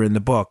chapter in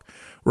the book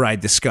where I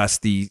discuss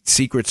the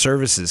Secret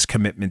Service's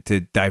commitment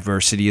to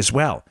diversity as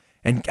well.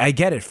 And I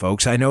get it,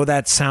 folks. I know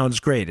that sounds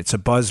great. It's a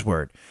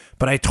buzzword.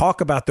 But I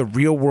talk about the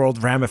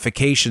real-world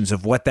ramifications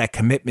of what that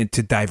commitment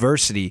to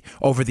diversity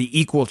over the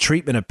equal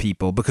treatment of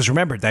people. Because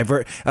remember,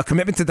 a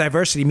commitment to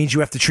diversity means you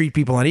have to treat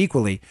people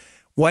unequally.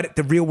 What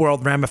the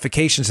real-world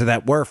ramifications of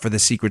that were for the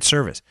Secret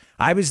Service.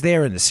 I was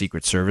there in the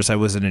Secret Service. I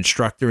was an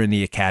instructor in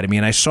the academy,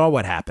 and I saw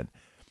what happened.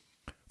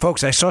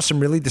 Folks, I saw some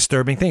really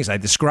disturbing things. I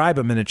describe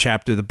them in a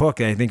chapter of the book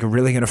that I think are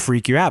really going to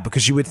freak you out,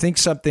 because you would think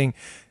something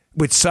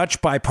with such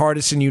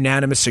bipartisan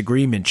unanimous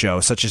agreement, Joe,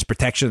 such as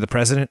protection of the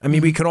president. I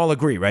mean, we can all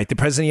agree, right? The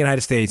president of the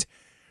United States,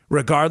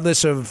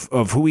 regardless of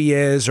who he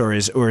is or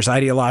his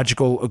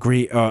ideological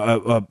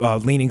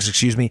leanings,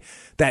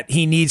 that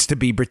he needs to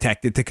be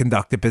protected to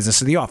conduct the business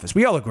of the office.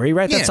 We all agree,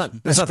 right? Yes,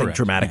 There's nothing correct.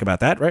 dramatic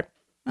about that, right?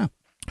 No.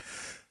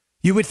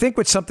 You would think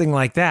with something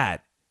like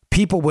that,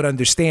 people would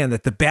understand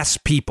that the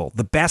best people,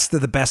 the best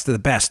of the best of the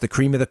best, the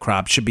cream of the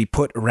crop, should be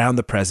put around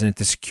the president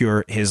to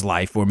secure his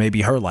life or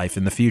maybe her life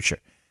in the future.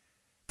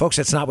 Folks,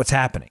 that's not what's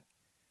happening.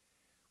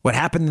 What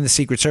happened in the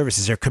Secret Service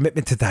is their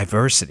commitment to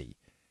diversity.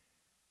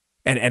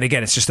 And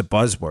again, it's just a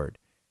buzzword.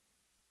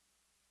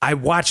 I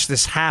watched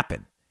this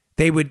happen.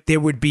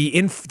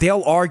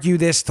 They'll argue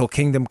this till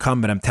kingdom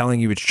come, but I'm telling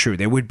you it's true.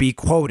 There would be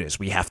quotas.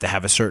 We have to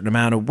have a certain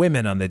amount of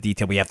women on the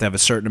detail. We have to have a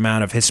certain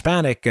amount of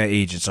Hispanic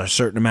agents, a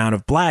certain amount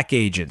of black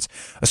agents,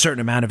 a certain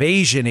amount of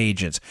Asian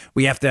agents.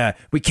 We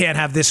can't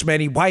have this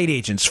many white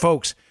agents.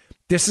 Folks,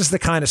 this is the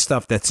kind of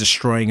stuff that's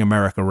destroying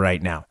America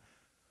right now.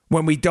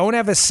 When we don't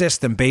have a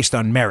system based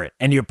on merit,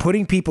 and you're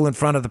putting people in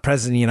front of the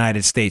president of the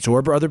United States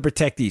or other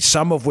protectees,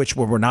 some of which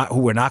who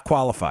were not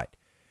qualified.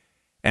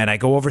 And I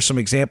go over some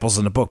examples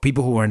in the book,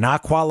 people who are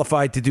not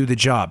qualified to do the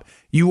job.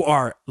 You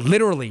are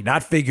literally,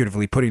 not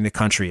figuratively, putting the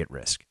country at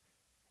risk.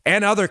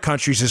 And other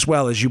countries as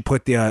well, as you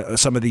put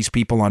some of these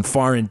people on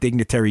foreign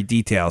dignitary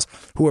details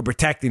who are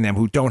protecting them,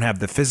 who don't have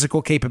the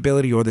physical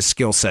capability or the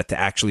skill set to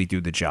actually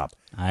do the job.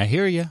 I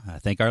hear you. I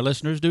think our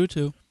listeners do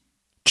too.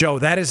 Joe,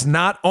 that is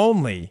not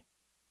only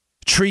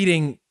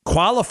treating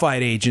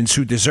qualified agents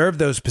who deserve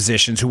those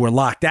positions who were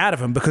locked out of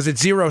them, because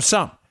it's zero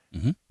sum.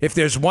 Mm-hmm. If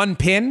there's one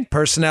PIN,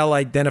 personnel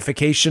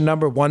identification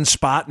number, one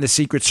spot in the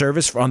Secret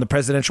Service on the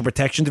Presidential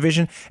Protection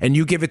Division, and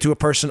you give it to a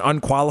person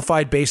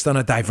unqualified based on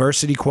a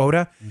diversity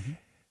quota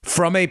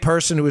from a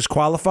person who is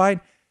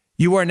qualified,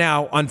 you are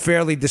now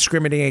unfairly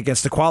discriminating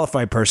against a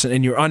qualified person,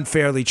 and you're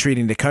unfairly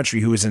treating the country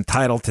who is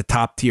entitled to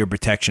top-tier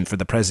protection for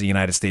the President of the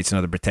United States and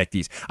other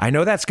protectees. I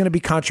know that's going to be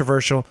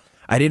controversial.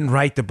 I didn't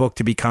write the book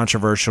to be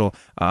controversial.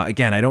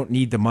 Again, I don't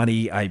need the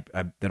money. I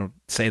don't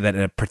say that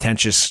in a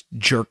pretentious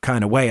jerk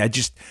kind of way.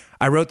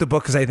 I wrote the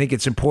book because I think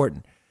it's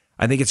important.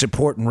 I think it's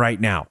important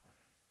right now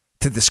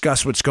to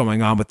discuss what's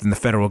going on within the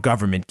federal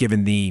government,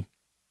 given the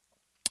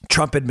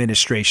Trump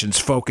administration's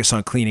focus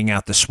on cleaning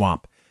out the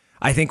swamp.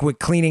 I think what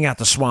cleaning out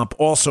the swamp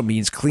also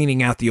means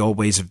cleaning out the old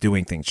ways of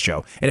doing things,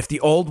 Joe. And if the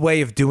old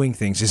way of doing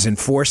things is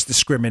enforced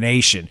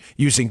discrimination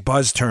using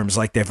buzz terms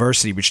like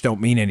diversity, which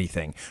don't mean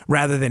anything,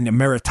 rather than a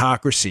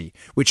meritocracy,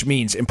 which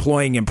means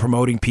employing and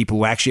promoting people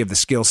who actually have the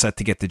skill set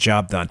to get the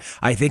job done,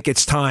 I think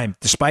it's time,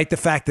 despite the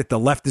fact that the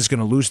left is going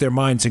to lose their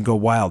minds and go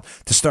wild,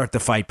 to start to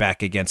fight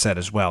back against that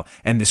as well.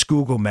 And this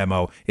Google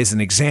memo is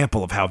an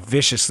example of how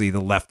viciously the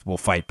left will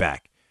fight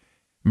back.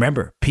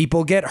 Remember,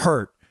 people get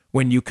hurt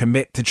when you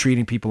commit to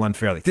treating people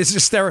unfairly. This is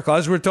hysterical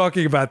as we're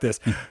talking about this.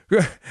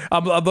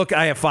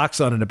 I have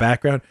Fox on in the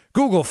background.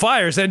 Google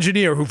fires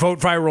engineer who vote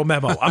viral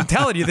memo. I'm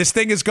telling you, this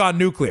thing has gone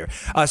nuclear.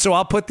 So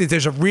I'll put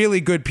there's a really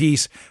good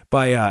piece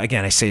by,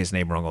 again, I say his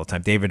name wrong all the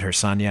time, David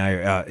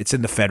Hersanya. It's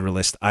in the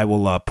Federalist. I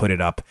will put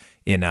it up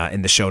in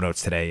the show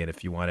notes today. And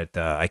if you want it,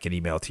 I can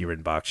email it to your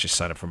inbox. Just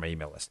sign up for my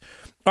email list.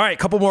 All right, a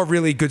couple more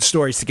really good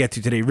stories to get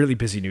to today. Really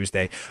busy news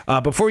day.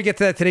 Before we get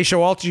to that, today's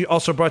show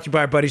also brought to you by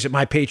our buddies at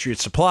My Patriot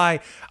Supply.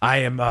 I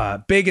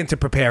am big into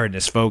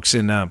preparedness, folks,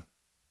 and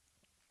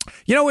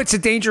it's a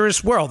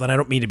dangerous world, and I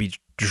don't mean to be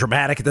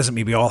dramatic. It doesn't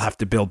mean we all have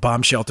to build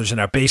bomb shelters in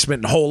our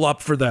basement and hole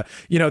up for the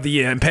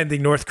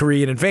impending North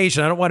Korean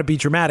invasion. I don't want to be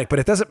dramatic, but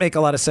it doesn't make a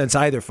lot of sense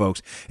either,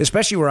 folks,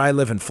 especially where I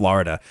live in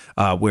Florida,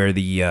 where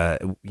we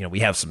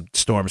have some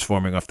storms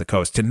forming off the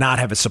coast, to not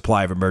have a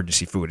supply of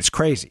emergency food. It's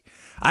crazy.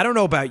 I don't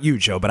know about you,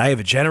 Joe, but I have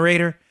a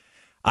generator.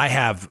 I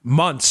have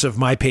months of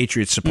My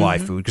Patriot Supply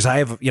food because I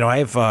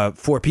have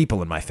 4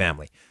 people in my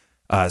family.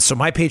 So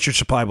My Patriot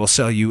Supply will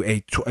sell you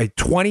a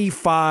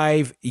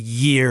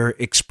 25-year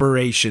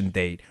expiration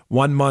date,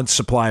 1 month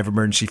supply of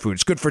emergency food.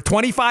 It's good for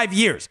 25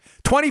 years.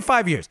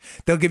 25 years.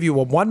 They'll give you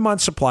a 1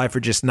 month supply for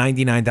just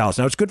 $99.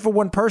 Now, it's good for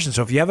one person.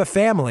 So if you have a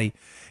family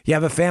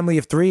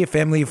of 3, a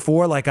family of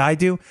 4 like I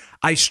do,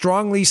 I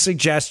strongly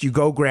suggest you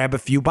go grab a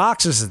few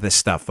boxes of this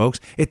stuff, folks.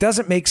 It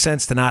doesn't make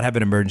sense to not have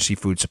an emergency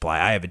food supply.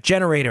 I have a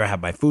generator. I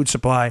have my food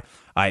supply.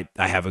 I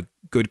have a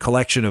good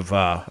collection of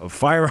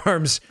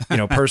firearms.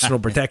 Personal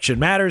protection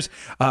matters.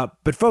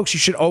 But folks, you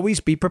should always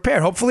be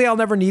prepared. Hopefully I'll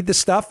never need this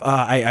stuff.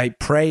 I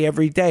pray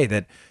every day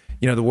that,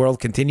 the world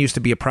continues to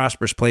be a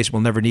prosperous place.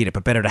 We'll never need it,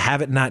 but better to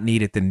have it, not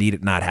need it, than need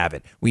it, not have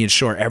it. We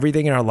insure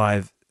everything in our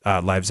lives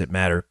that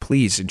matter.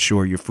 Please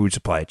insure your food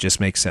supply. It just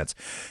makes sense.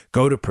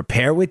 Go to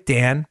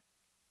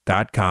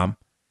preparewithdan.com.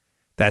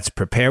 That's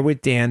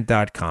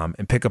preparewithdan.com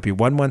and pick up your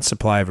 1 month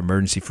supply of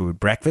emergency food,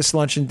 breakfast,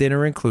 lunch, and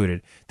dinner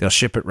included. They'll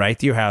ship it right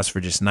to your house for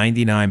just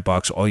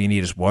 $99. All you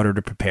need is water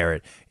to prepare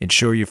it.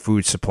 Ensure your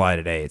food supply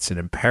today. It's an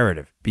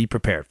imperative. Be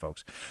prepared,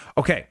 folks.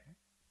 Okay.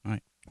 All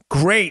right.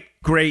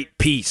 Great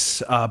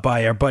piece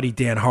by our buddy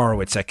Dan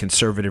Horowitz at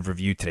Conservative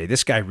Review today.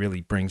 This guy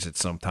really brings it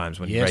sometimes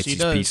when he writes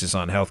these pieces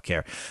on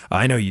healthcare.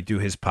 I know you do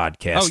his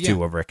podcast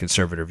too over at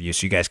Conservative Review,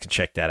 so you guys can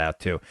check that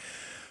out too.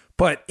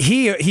 But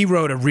he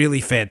wrote a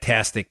really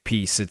fantastic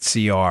piece at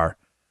CR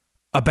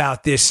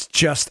about this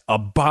just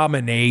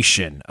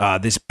abomination,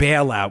 this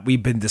bailout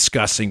we've been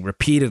discussing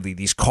repeatedly,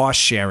 these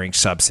cost-sharing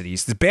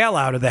subsidies, the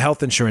bailout of the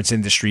health insurance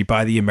industry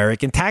by the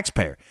American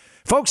taxpayer.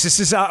 Folks, this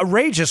is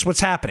outrageous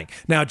what's happening.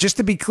 Now, just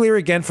to be clear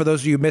again, for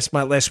those of you who missed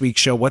my last week's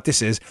show, what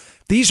this is,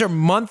 these are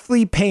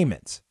monthly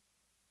payments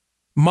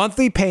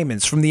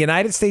from the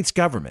United States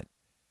government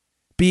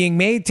being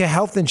made to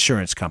health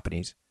insurance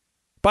companies.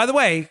 By the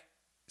way,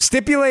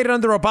 stipulated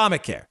under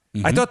Obamacare.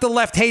 Mm-hmm. I thought the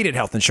left hated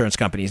health insurance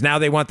companies. Now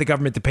they want the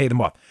government to pay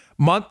them off.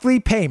 Monthly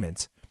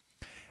payments.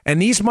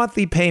 And these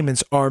monthly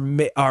payments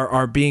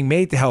are being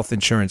made to health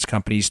insurance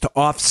companies to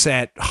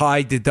offset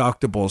high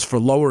deductibles for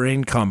lower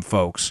income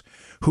folks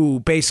who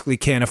basically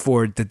can't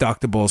afford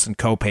deductibles and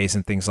copays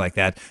and things like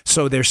that.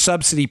 So there's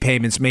subsidy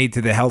payments made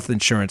to the health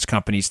insurance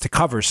companies to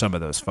cover some of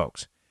those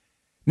folks.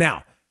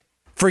 Now,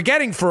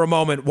 forgetting for a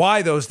moment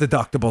why those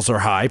deductibles are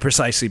high,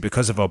 precisely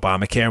because of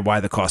Obamacare, and why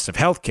the cost of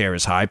health care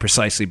is high,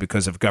 precisely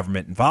because of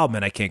government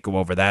involvement. I can't go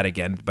over that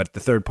again, but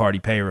the third-party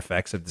payer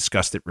effects, I've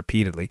discussed it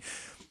repeatedly.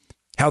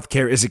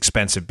 Healthcare is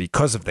expensive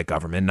because of the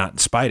government, not in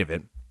spite of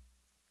it.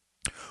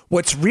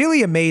 What's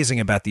really amazing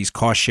about these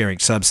cost-sharing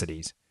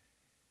subsidies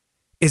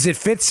is it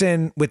fits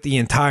in with the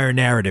entire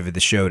narrative of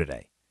the show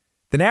today.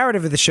 The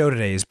narrative of the show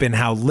today has been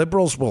how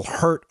liberals will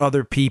hurt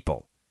other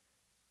people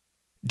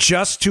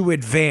just to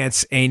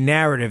advance a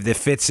narrative that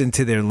fits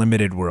into their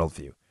limited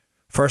worldview.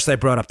 First, I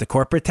brought up the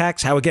corporate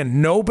tax, how,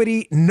 again, no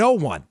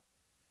one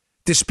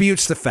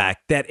disputes the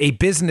fact that a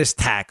business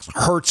tax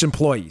hurts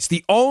employees.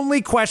 The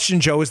only question,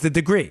 Joe, is the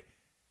degree.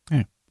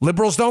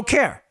 Liberals don't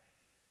care.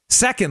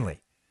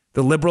 Secondly,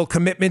 the liberal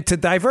commitment to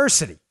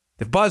diversity,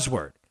 the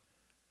buzzword.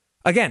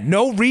 Again,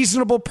 no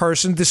reasonable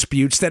person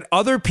disputes that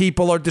other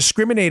people are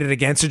discriminated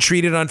against and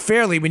treated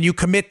unfairly when you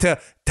commit to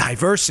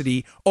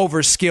diversity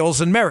over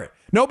skills and merit.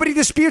 Nobody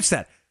disputes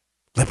that.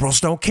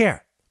 Liberals don't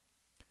care.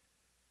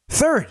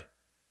 Third,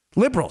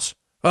 liberals.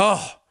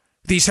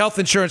 These health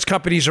insurance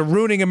companies are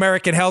ruining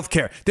American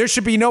healthcare. There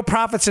should be no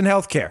profits in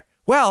healthcare.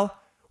 Well,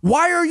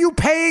 why are you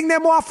paying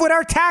them off with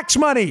our tax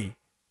money?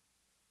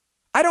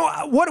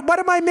 What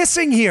am I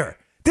missing here?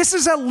 This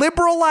is a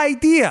liberal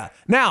idea.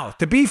 Now,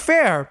 to be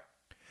fair,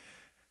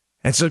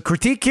 and so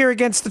critique here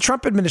against the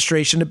Trump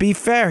administration, to be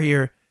fair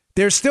here,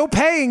 they're still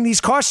paying these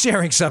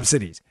cost-sharing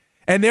subsidies.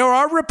 And there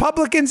are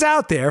Republicans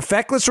out there,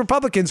 feckless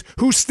Republicans,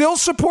 who still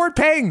support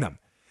paying them.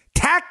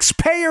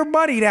 Taxpayer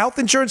money to health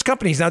insurance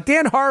companies. Now,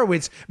 Dan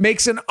Horowitz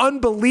makes an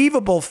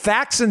unbelievable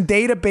facts and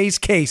database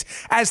case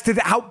as to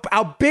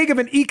how big of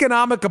an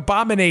economic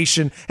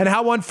abomination and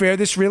how unfair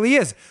this really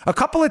is. A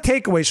couple of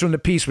takeaways from the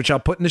piece, which I'll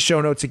put in the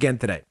show notes again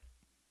today.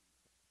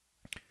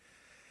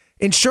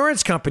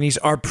 Insurance companies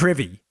are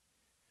privy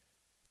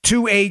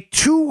to a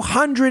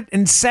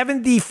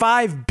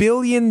 $275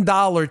 billion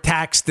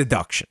tax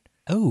deduction.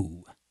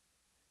 Oh.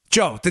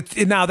 Joe,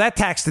 now that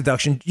tax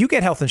deduction, you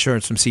get health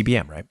insurance from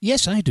CBM, right?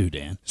 Yes, I do,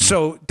 Dan.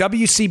 So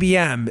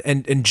WCBM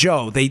and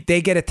Joe, they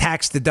get a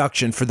tax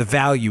deduction for the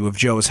value of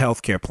Joe's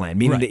health care plan,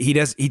 meaning that he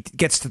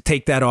gets to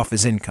take that off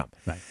his income.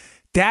 Right.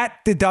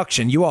 That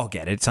deduction, you all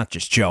get it. It's not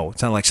just Joe.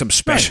 It's not like some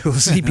special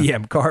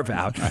CBM carve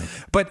out. Right.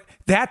 But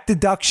that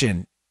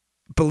deduction,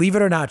 believe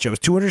it or not, Joe,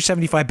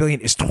 $275 billion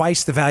is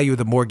twice the value of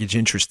the mortgage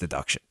interest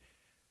deduction.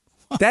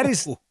 That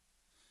is.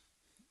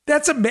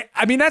 That's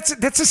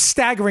a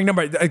staggering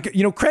number.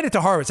 Credit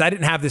to Horowitz. I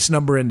didn't have this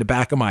number in the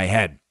back of my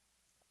head.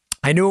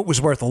 I knew it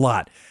was worth a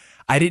lot.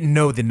 I didn't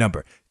know the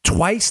number.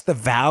 Twice the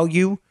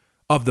value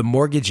of the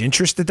mortgage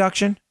interest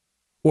deduction,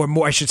 or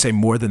more, I should say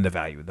more than the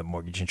value of the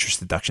mortgage interest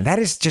deduction. That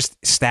is just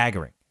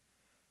staggering.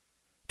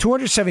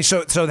 270.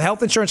 So the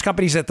health insurance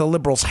companies that the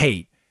liberals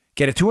hate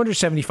get a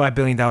 $275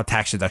 billion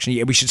tax deduction.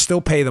 Yeah, we should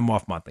still pay them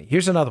off monthly.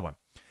 Here's another one.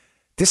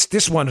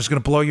 This one is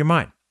going to blow your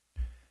mind.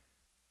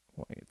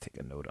 Well, I'm going to take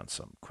a note on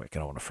something quick. I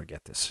don't want to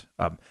forget this.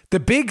 The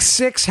big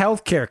six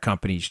healthcare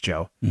companies,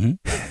 Joe,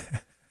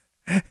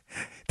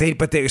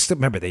 they still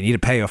remember they need a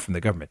payoff from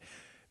the government.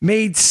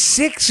 Made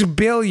 $6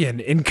 billion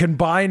in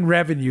combined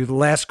revenue the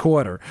last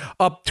quarter,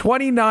 up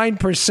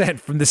 29%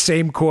 from the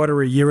same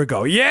quarter a year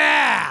ago.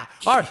 Yeah.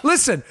 All right,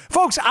 listen,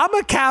 folks, I'm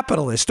a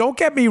capitalist. Don't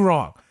get me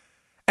wrong,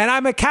 and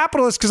I'm a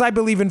capitalist because I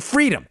believe in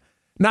freedom.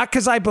 Not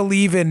because I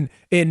believe in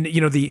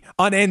the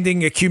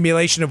unending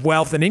accumulation of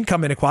wealth and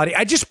income inequality.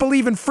 I just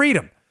believe in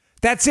freedom.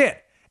 That's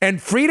it.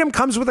 And freedom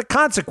comes with a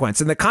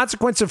consequence. And the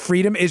consequence of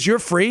freedom is you're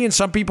free, and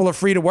some people are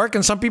free to work,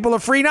 and some people are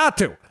free not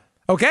to.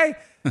 Okay?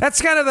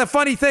 That's kind of the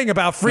funny thing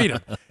about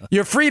freedom.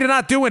 You're free to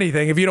not do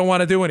anything if you don't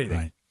want to do anything.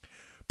 Right.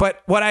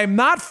 But what I'm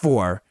not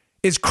for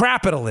is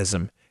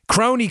capitalism,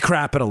 crony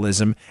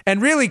capitalism,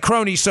 and really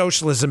crony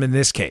socialism in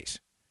this case.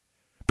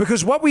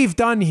 Because what we've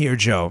done here,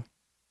 Joe,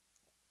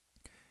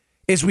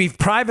 is we've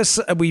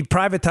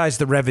privatized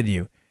the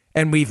revenue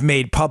and we've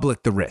made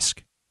public the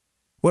risk.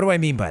 What do I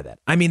mean by that?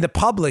 I mean the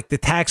public, the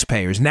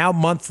taxpayers, now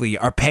monthly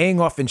are paying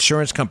off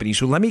insurance companies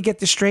who, let me get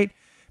this straight,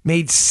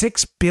 made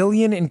 $6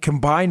 billion in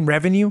combined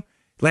revenue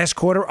last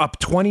quarter, up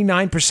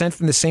 29%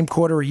 from the same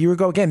quarter a year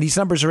ago. Again, these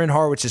numbers are in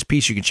Horowitz's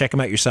piece. You can check them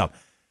out yourself.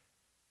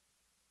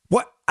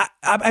 What?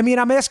 I mean,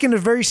 I'm asking a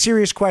very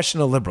serious question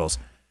of liberals.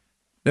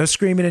 No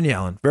screaming and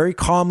yelling. Very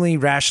calmly,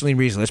 rationally,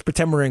 reasonably. Let's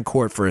pretend we're in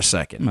court for a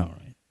second. All right.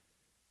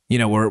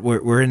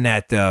 We're in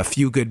that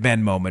few good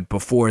men moment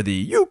before the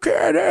you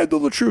can't handle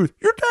the truth.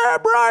 You're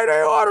damn right.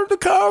 I ordered the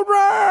code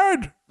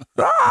red.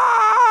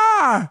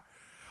 Ah!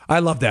 I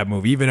love that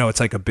movie, even though it's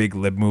like a big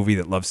lib movie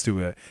that loves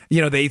to,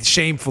 they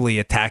shamefully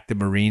attack the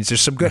Marines.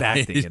 There's some good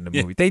acting in the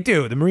movie. They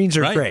do. The Marines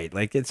are great.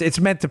 Like it's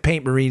meant to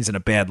paint Marines in a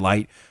bad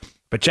light,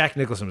 but Jack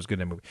Nicholson was good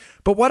in the movie.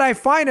 But what I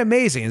find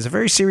amazing is a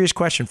very serious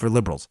question for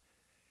liberals.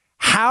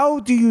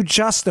 How do you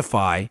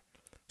justify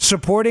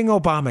supporting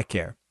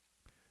Obamacare,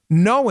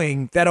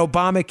 knowing that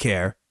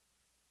Obamacare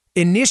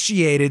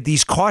initiated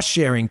these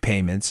cost-sharing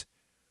payments,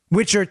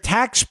 which are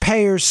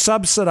taxpayers'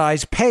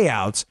 subsidized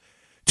payouts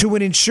to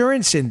an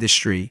insurance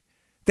industry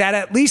that,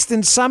 at least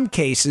in some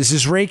cases,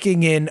 is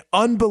raking in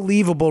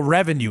unbelievable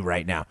revenue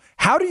right now?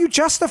 How do you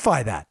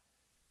justify that?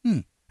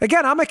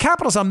 Again, I'm a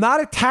capitalist. I'm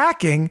not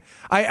attacking.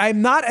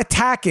 I'm not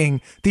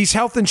attacking these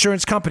health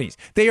insurance companies.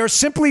 They are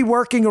simply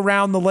working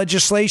around the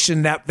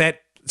legislation that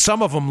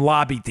some of them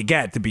lobbied to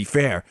get, to be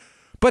fair.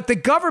 But the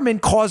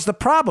government caused the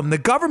problem. The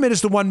government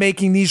is the one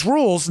making these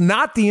rules,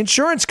 not the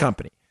insurance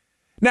company.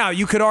 Now,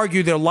 you could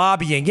argue they're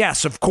lobbying.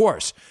 Yes, of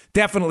course.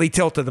 Definitely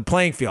tilted the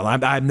playing field.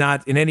 I'm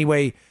not in any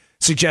way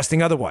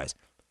suggesting otherwise.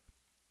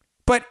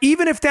 But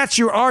even if that's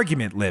your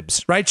argument,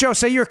 libs, right, Joe?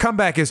 Say your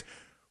comeback is,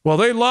 well,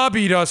 they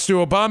lobbied us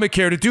to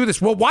Obamacare to do this.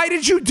 Well, why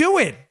did you do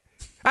it?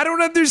 I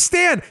don't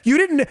understand.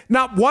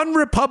 Not one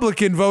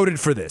Republican voted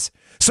for this.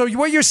 So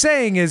what you're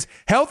saying is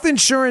health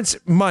insurance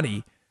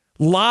money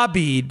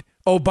lobbied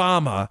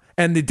Obama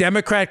and the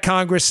Democrat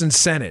Congress and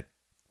Senate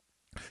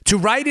to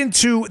write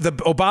into the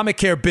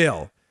Obamacare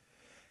bill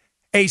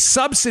a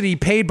subsidy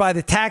paid by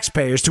the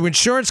taxpayers to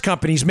insurance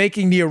companies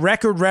making near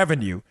record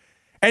revenue.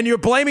 And you're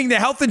blaming the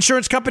health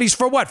insurance companies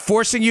for what?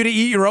 Forcing you to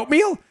eat your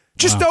oatmeal?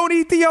 Just don't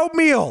eat the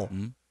oatmeal.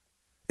 Mm-hmm.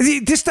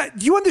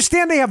 Do you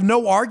understand they have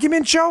no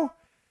argument, Joe?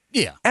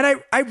 Yeah.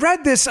 And I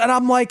read this and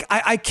I'm like,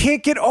 I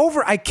can't get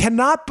over. I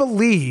cannot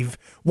believe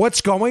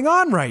what's going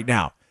on right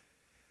now.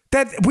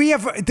 That we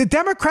have the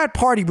Democrat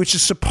Party, which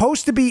is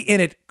supposed to be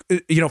in it,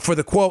 for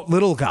the quote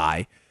little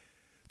guy.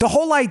 The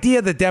whole idea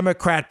of the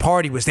Democrat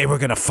Party was they were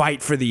going to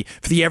fight for the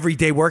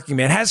everyday working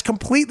man has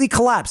completely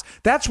collapsed.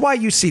 That's why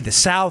you see the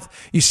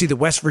South, you see the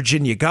West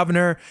Virginia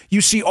governor,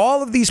 you see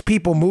all of these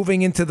people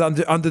moving into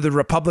under the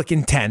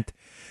Republican tent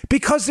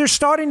because they're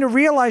starting to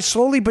realize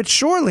slowly but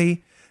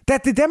surely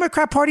that the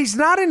Democrat Party's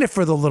not in it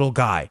for the little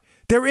guy.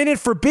 They're in it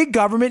for big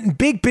government and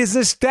big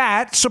business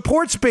that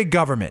supports big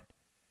government.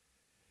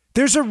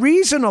 There's a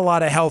reason a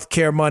lot of health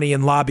care money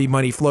and lobby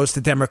money flows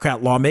to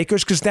Democrat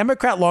lawmakers because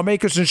Democrat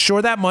lawmakers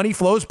ensure that money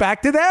flows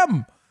back to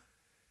them.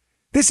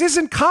 This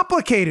isn't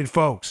complicated,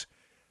 folks.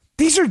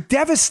 These are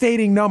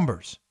devastating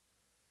numbers.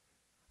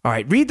 All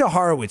right, read the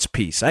Horowitz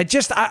piece.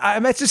 It's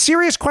a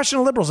serious question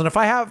of liberals. And if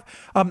I have,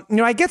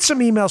 I get some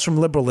emails from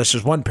liberal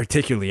listeners, one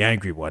particularly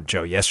angry one,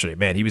 Joe, yesterday.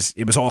 Man,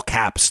 it was all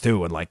caps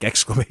too and like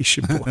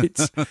exclamation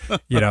points, This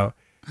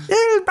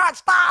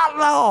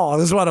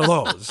is one of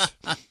those.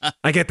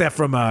 I get that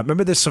from,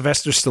 remember the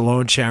Sylvester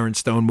Stallone, Sharon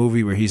Stone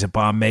movie where he's a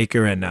bomb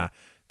maker and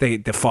they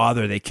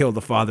killed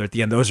the father at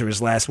the end. Those are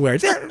his last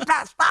words.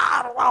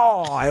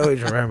 I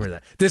always remember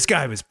that. This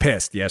guy was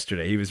pissed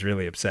yesterday. He was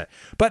really upset.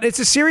 But it's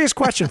a serious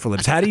question for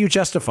libs. How do you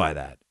justify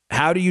that?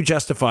 How do you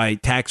justify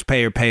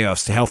taxpayer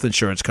payoffs to health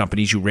insurance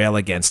companies you rail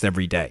against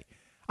every day?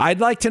 I'd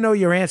like to know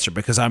your answer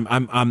because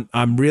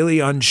I'm really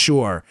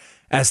unsure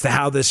as to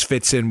how this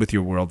fits in with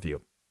your worldview.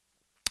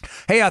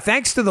 Hey,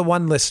 thanks to the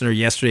one listener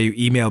yesterday who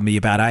emailed me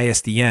about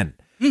ISDN.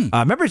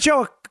 Remember,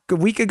 Joe, a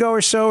week ago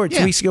or so, or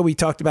 2 weeks ago, we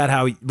talked about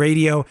how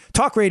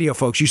talk radio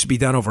folks used to be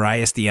done over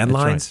ISDN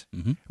lines.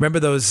 Right. Mm-hmm. Remember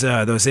those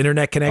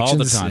internet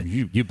connections? All the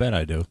time. You bet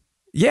I do.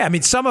 Yeah, I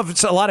mean,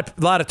 a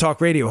lot of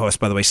talk radio hosts,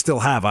 by the way, still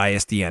have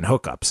ISDN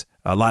hookups.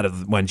 A lot of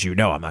the ones I'm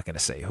not going to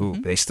say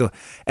who, they still.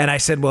 And I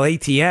said, well,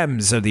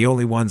 ATMs are the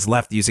only ones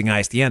left using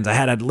ISDNs. I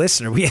had a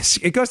listener.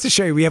 It goes to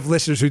show you we have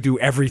listeners who do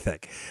everything.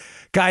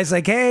 Guys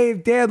like, hey,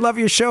 Dad, love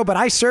your show, but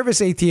I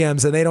service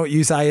ATMs and they don't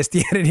use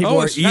ISDN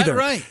anymore either.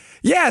 Right.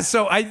 Yeah,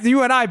 so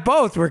you and I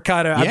both were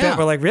kind of, I bet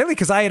we're like, really?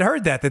 Because I had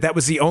heard that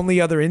was the only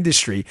other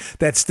industry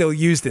that still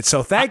used it.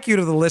 So thank you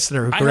to the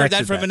listener who corrected that. I heard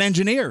that from an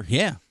engineer,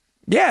 Yeah,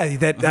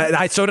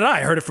 so did I.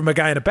 I heard it from a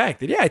guy in a bank.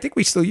 That, I think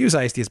we still use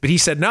ISDNs. But he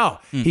said no.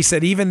 He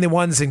said even the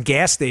ones in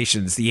gas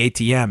stations, the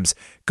ATMs,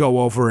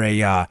 go over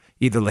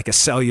either like a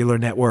cellular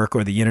network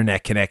or the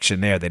internet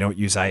connection there. They don't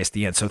use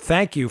ISDN. So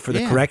thank you for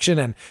the correction.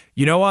 And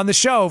on the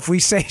show, if we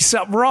say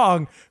something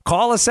wrong,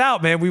 call us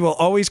out, man. We will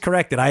always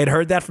correct it. I had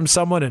heard that from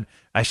someone, and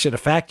I should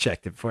have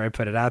fact-checked it before I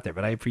put it out there,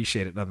 but I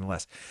appreciate it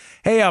nonetheless.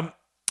 Hey,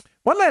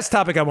 one last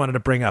topic I wanted to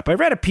bring up. I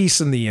read a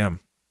piece in the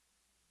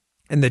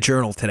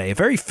Journal today, a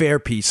very fair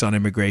piece on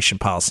immigration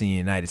policy in the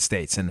United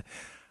States. And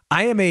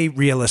I am a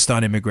realist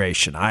on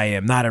immigration. I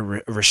am not a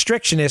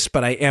restrictionist,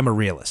 but I am a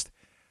realist.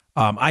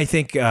 I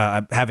think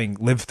having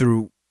lived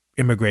through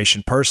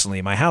immigration personally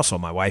in my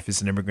household, my wife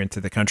is an immigrant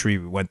to the country.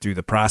 We went through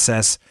the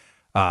process.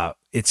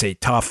 It's a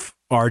tough,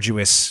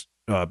 arduous,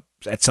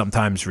 at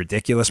sometimes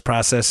ridiculous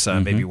process.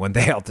 Maybe one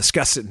day I'll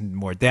discuss it in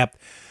more depth.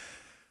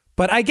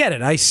 But I get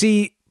it. I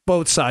see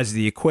both sides of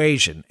the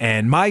equation.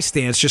 And my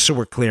stance, just so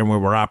we're clear on where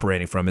we're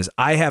operating from, is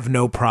I have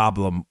no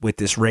problem with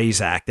this RAISE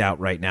Act out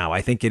right now.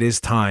 I think it is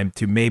time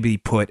to maybe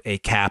put a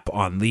cap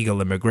on legal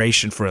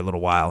immigration for a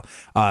little while,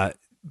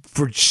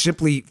 for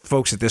simply,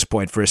 folks, at this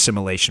point, for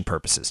assimilation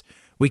purposes.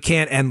 We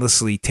can't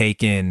endlessly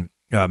take in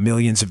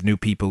millions of new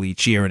people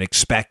each year and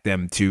expect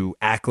them to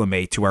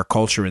acclimate to our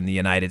culture in the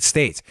United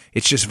States.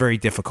 It's just very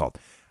difficult.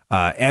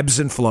 Ebbs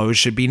and flows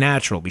should be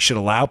natural. We should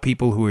allow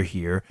people who are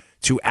here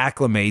to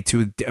acclimate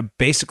to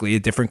basically a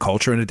different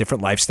culture and a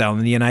different lifestyle in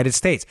the United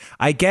States.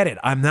 I get it.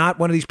 I'm not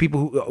one of these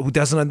people who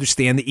doesn't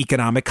understand the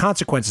economic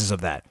consequences of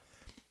that.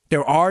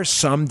 There are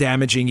some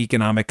damaging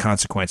economic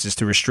consequences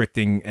to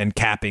restricting and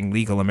capping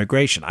legal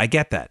immigration. I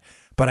get that.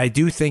 But I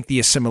do think the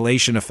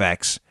assimilation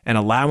effects and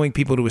allowing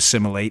people to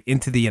assimilate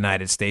into the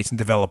United States and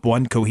develop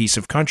one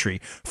cohesive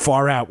country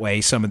far outweigh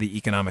some of the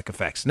economic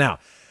effects. Now,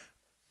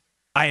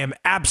 I am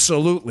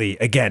absolutely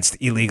against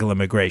illegal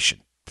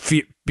immigration.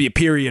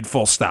 Period,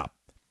 full stop.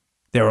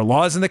 There are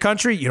laws in the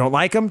country. You don't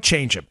like them,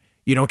 change them.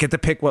 You don't get to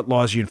pick what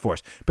laws you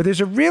enforce. But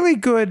there's a really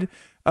good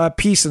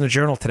piece in the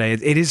Journal today.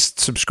 It is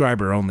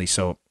subscriber only,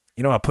 so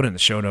I'll put it in the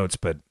show notes,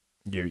 but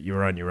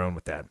you're on your own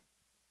with that.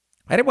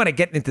 I didn't want to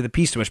get into the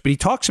piece too much, but he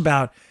talks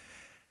about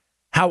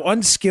how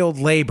unskilled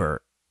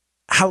labor,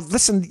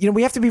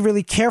 we have to be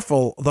really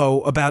careful,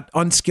 though, about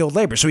unskilled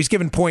labor. So he's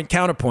given point,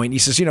 counterpoint. He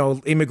says,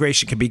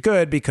 immigration can be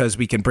good because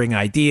we can bring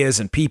ideas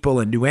and people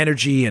and new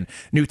energy and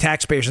new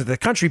taxpayers into the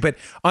country. But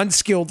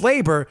unskilled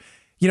labor,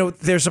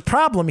 there's a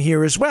problem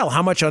here as well.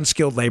 How much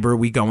unskilled labor are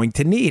we going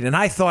to need? And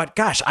I thought,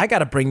 gosh, I got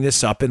to bring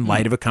this up in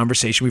light of a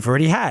conversation we've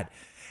already had.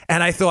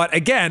 And I thought,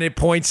 again, it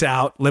points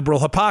out liberal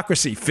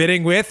hypocrisy,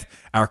 fitting with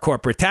our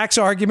corporate tax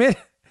argument,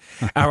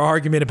 our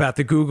argument about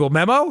the Google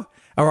memo,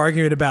 our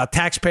argument about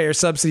taxpayer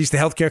subsidies to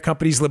healthcare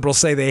companies liberals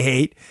say they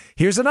hate.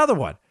 Here's another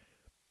one.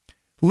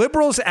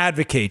 Liberals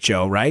advocate,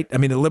 Joe, right? I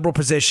mean, the liberal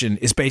position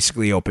is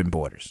basically open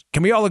borders.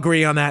 Can we all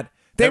agree on that?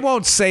 They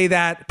won't say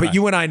that, but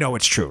you and I know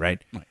it's true,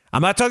 right?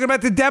 I'm not talking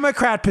about the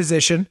Democrat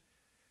position.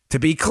 To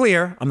be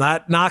clear, I'm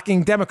not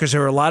knocking Democrats.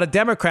 There are a lot of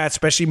Democrats,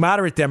 especially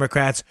moderate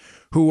Democrats,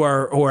 who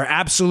are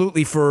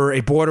absolutely for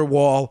a border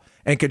wall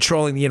and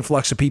controlling the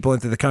influx of people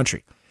into the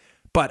country.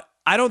 But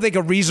I don't think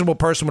a reasonable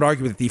person would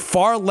argue that the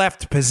far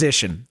left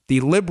position, the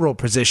liberal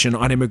position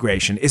on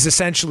immigration, is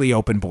essentially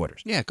open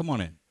borders. Yeah, come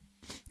on in.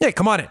 Yeah,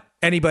 come on in.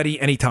 Anybody,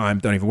 anytime,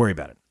 don't even worry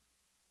about it.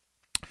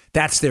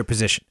 That's their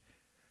position.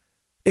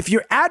 If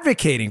you're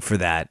advocating for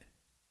that,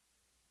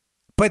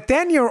 but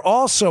then you're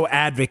also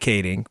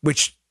advocating,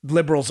 which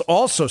liberals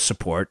also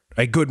support,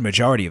 a good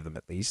majority of them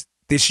at least,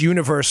 this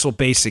universal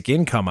basic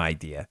income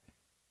idea,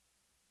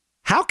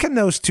 how can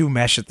those two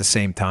mesh at the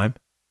same time?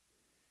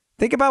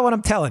 Think about what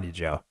I'm telling you,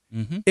 Joe.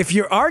 If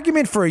your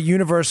argument for a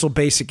universal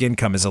basic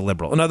income is a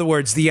liberal, in other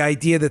words, the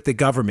idea that the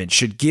government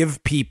should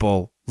give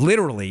people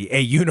literally a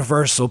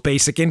universal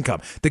basic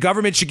income, the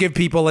government should give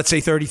people, let's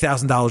say,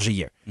 $30,000 a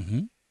year,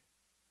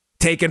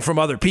 taken from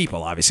other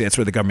people. Obviously, that's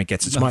where the government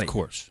gets its money. Of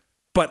course.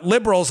 But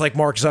liberals like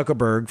Mark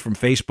Zuckerberg from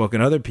Facebook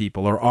and other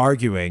people are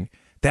arguing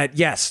that,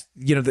 yes,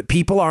 that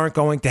people aren't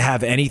going to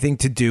have anything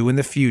to do in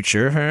the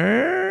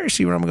future.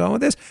 See where I'm going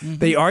with this?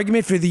 The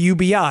argument for the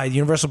UBI, the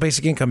Universal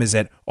Basic Income, is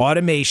that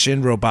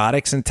automation,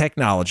 robotics, and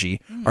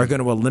technology are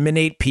going to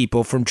eliminate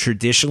people from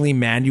traditionally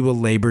manual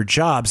labor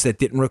jobs that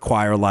didn't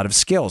require a lot of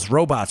skills.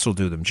 Robots will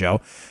do them, Joe.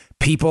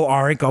 People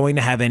aren't going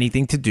to have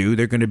anything to do.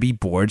 They're going to be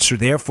bored. So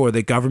therefore,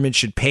 the government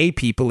should pay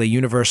people a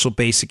universal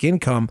basic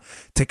income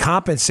to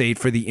compensate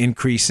for the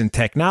increase in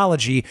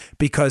technology,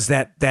 because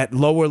that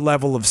lower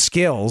level of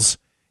skills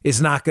is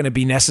not going to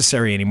be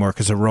necessary anymore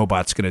because a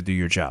robot's going to do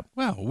your job.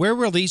 Wow, where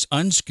will these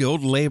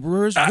unskilled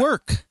laborers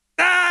work?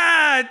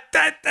 Thank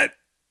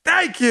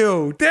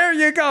you. There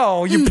you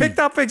go. You picked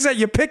up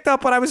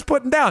what I was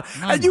putting down.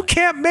 And you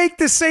can't make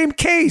the same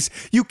case.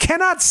 You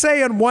cannot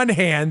say on one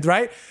hand,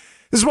 right?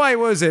 This is why,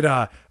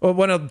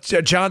 one of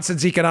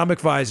Johnson's economic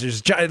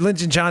advisors,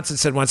 Lyndon Johnson,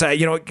 said once,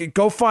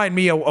 go find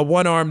me a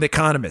one-armed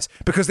economist,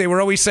 because they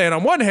were always saying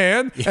on one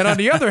hand and on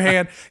the other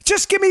hand,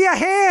 just give me a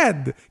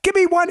hand. Give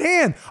me one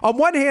hand. On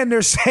one hand,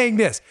 they're saying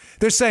this.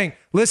 They're saying,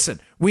 listen,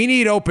 we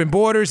need open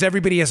borders.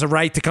 Everybody has a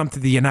right to come to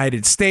the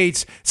United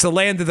States. It's the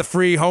land of the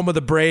free, home of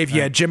the brave.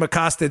 You had Jim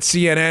Acosta at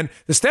CNN.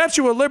 The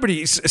Statue of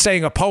Liberty,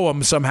 saying a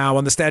poem somehow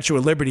on the Statue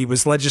of Liberty,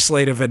 was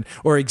legislative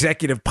or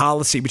executive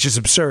policy, which is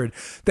absurd.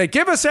 They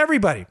give us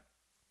everybody.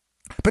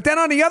 But then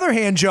on the other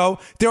hand, Joe,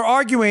 they're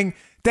arguing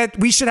that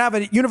we should have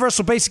a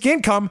universal basic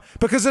income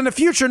because in the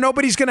future,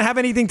 nobody's going to have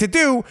anything to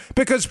do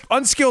because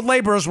unskilled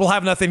laborers will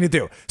have nothing to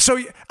do. So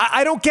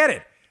I don't get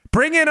it.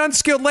 Bring in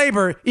unskilled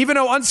labor, even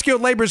though unskilled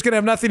labor is going to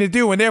have nothing to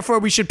do, and therefore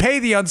we should pay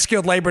the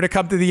unskilled labor to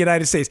come to the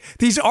United States.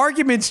 These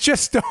arguments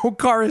just don't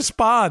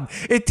correspond.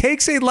 It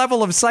takes a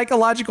level of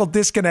psychological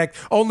disconnect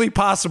only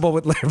possible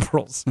with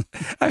liberals.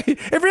 I mean,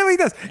 it really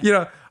does.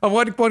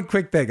 One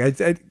quick thing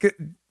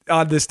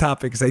on this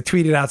topic is I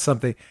tweeted out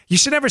something. You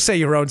should never say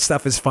your own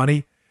stuff is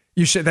funny.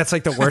 You should. That's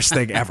like the worst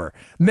thing ever.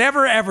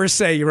 Never, ever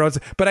say your own.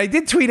 But I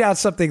did tweet out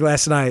something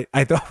last night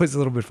I thought was a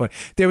little bit funny.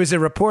 There was a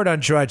report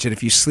on Drudge that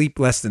if you sleep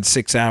less than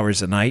 6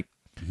 hours a night,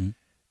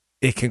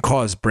 it can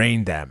cause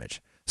brain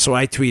damage. So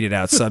I tweeted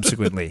out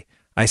subsequently.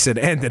 I said,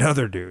 and in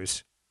other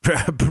news,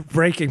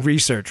 breaking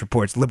research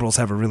reports liberals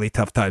have a really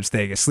tough time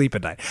staying asleep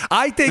at night.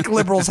 I think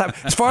liberals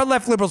as far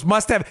left liberals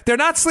must have, they're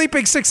not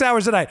sleeping 6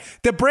 hours a night.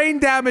 The brain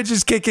damage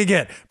is kicking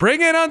in. Bring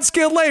in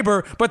unskilled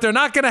labor, but they're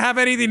not going to have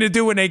anything to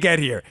do when they get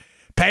here.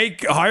 Pay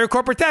higher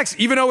corporate tax,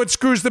 even though it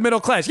screws the middle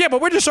class. Yeah, but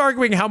we're just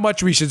arguing how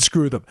much we should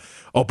screw them.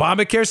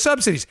 Obamacare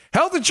subsidies.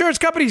 Health insurance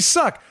companies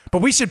suck,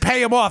 but we should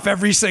pay them off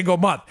every single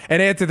month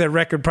and add to their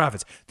record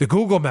profits. The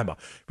Google memo.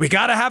 We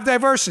got to have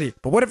diversity,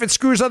 but what if it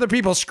screws other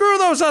people? Screw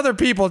those other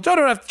people. Don't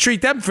have to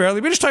treat them fairly.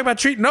 We're just talking about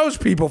treating those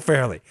people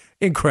fairly.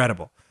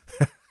 Incredible.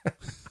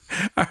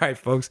 All right,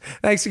 folks.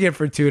 Thanks again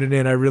for tuning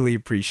in. I really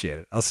appreciate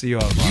it. I'll see you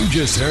all tomorrow. You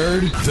just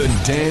heard the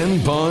Dan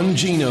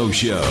Bongino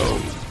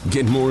Show.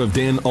 Get more of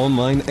Dan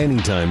online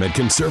anytime at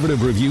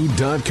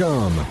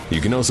conservativereview.com.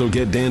 You can also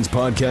get Dan's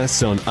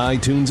podcasts on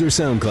iTunes or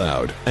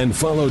SoundCloud. And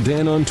follow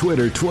Dan on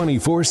Twitter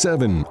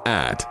 24/7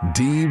 at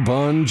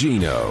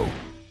DBongino.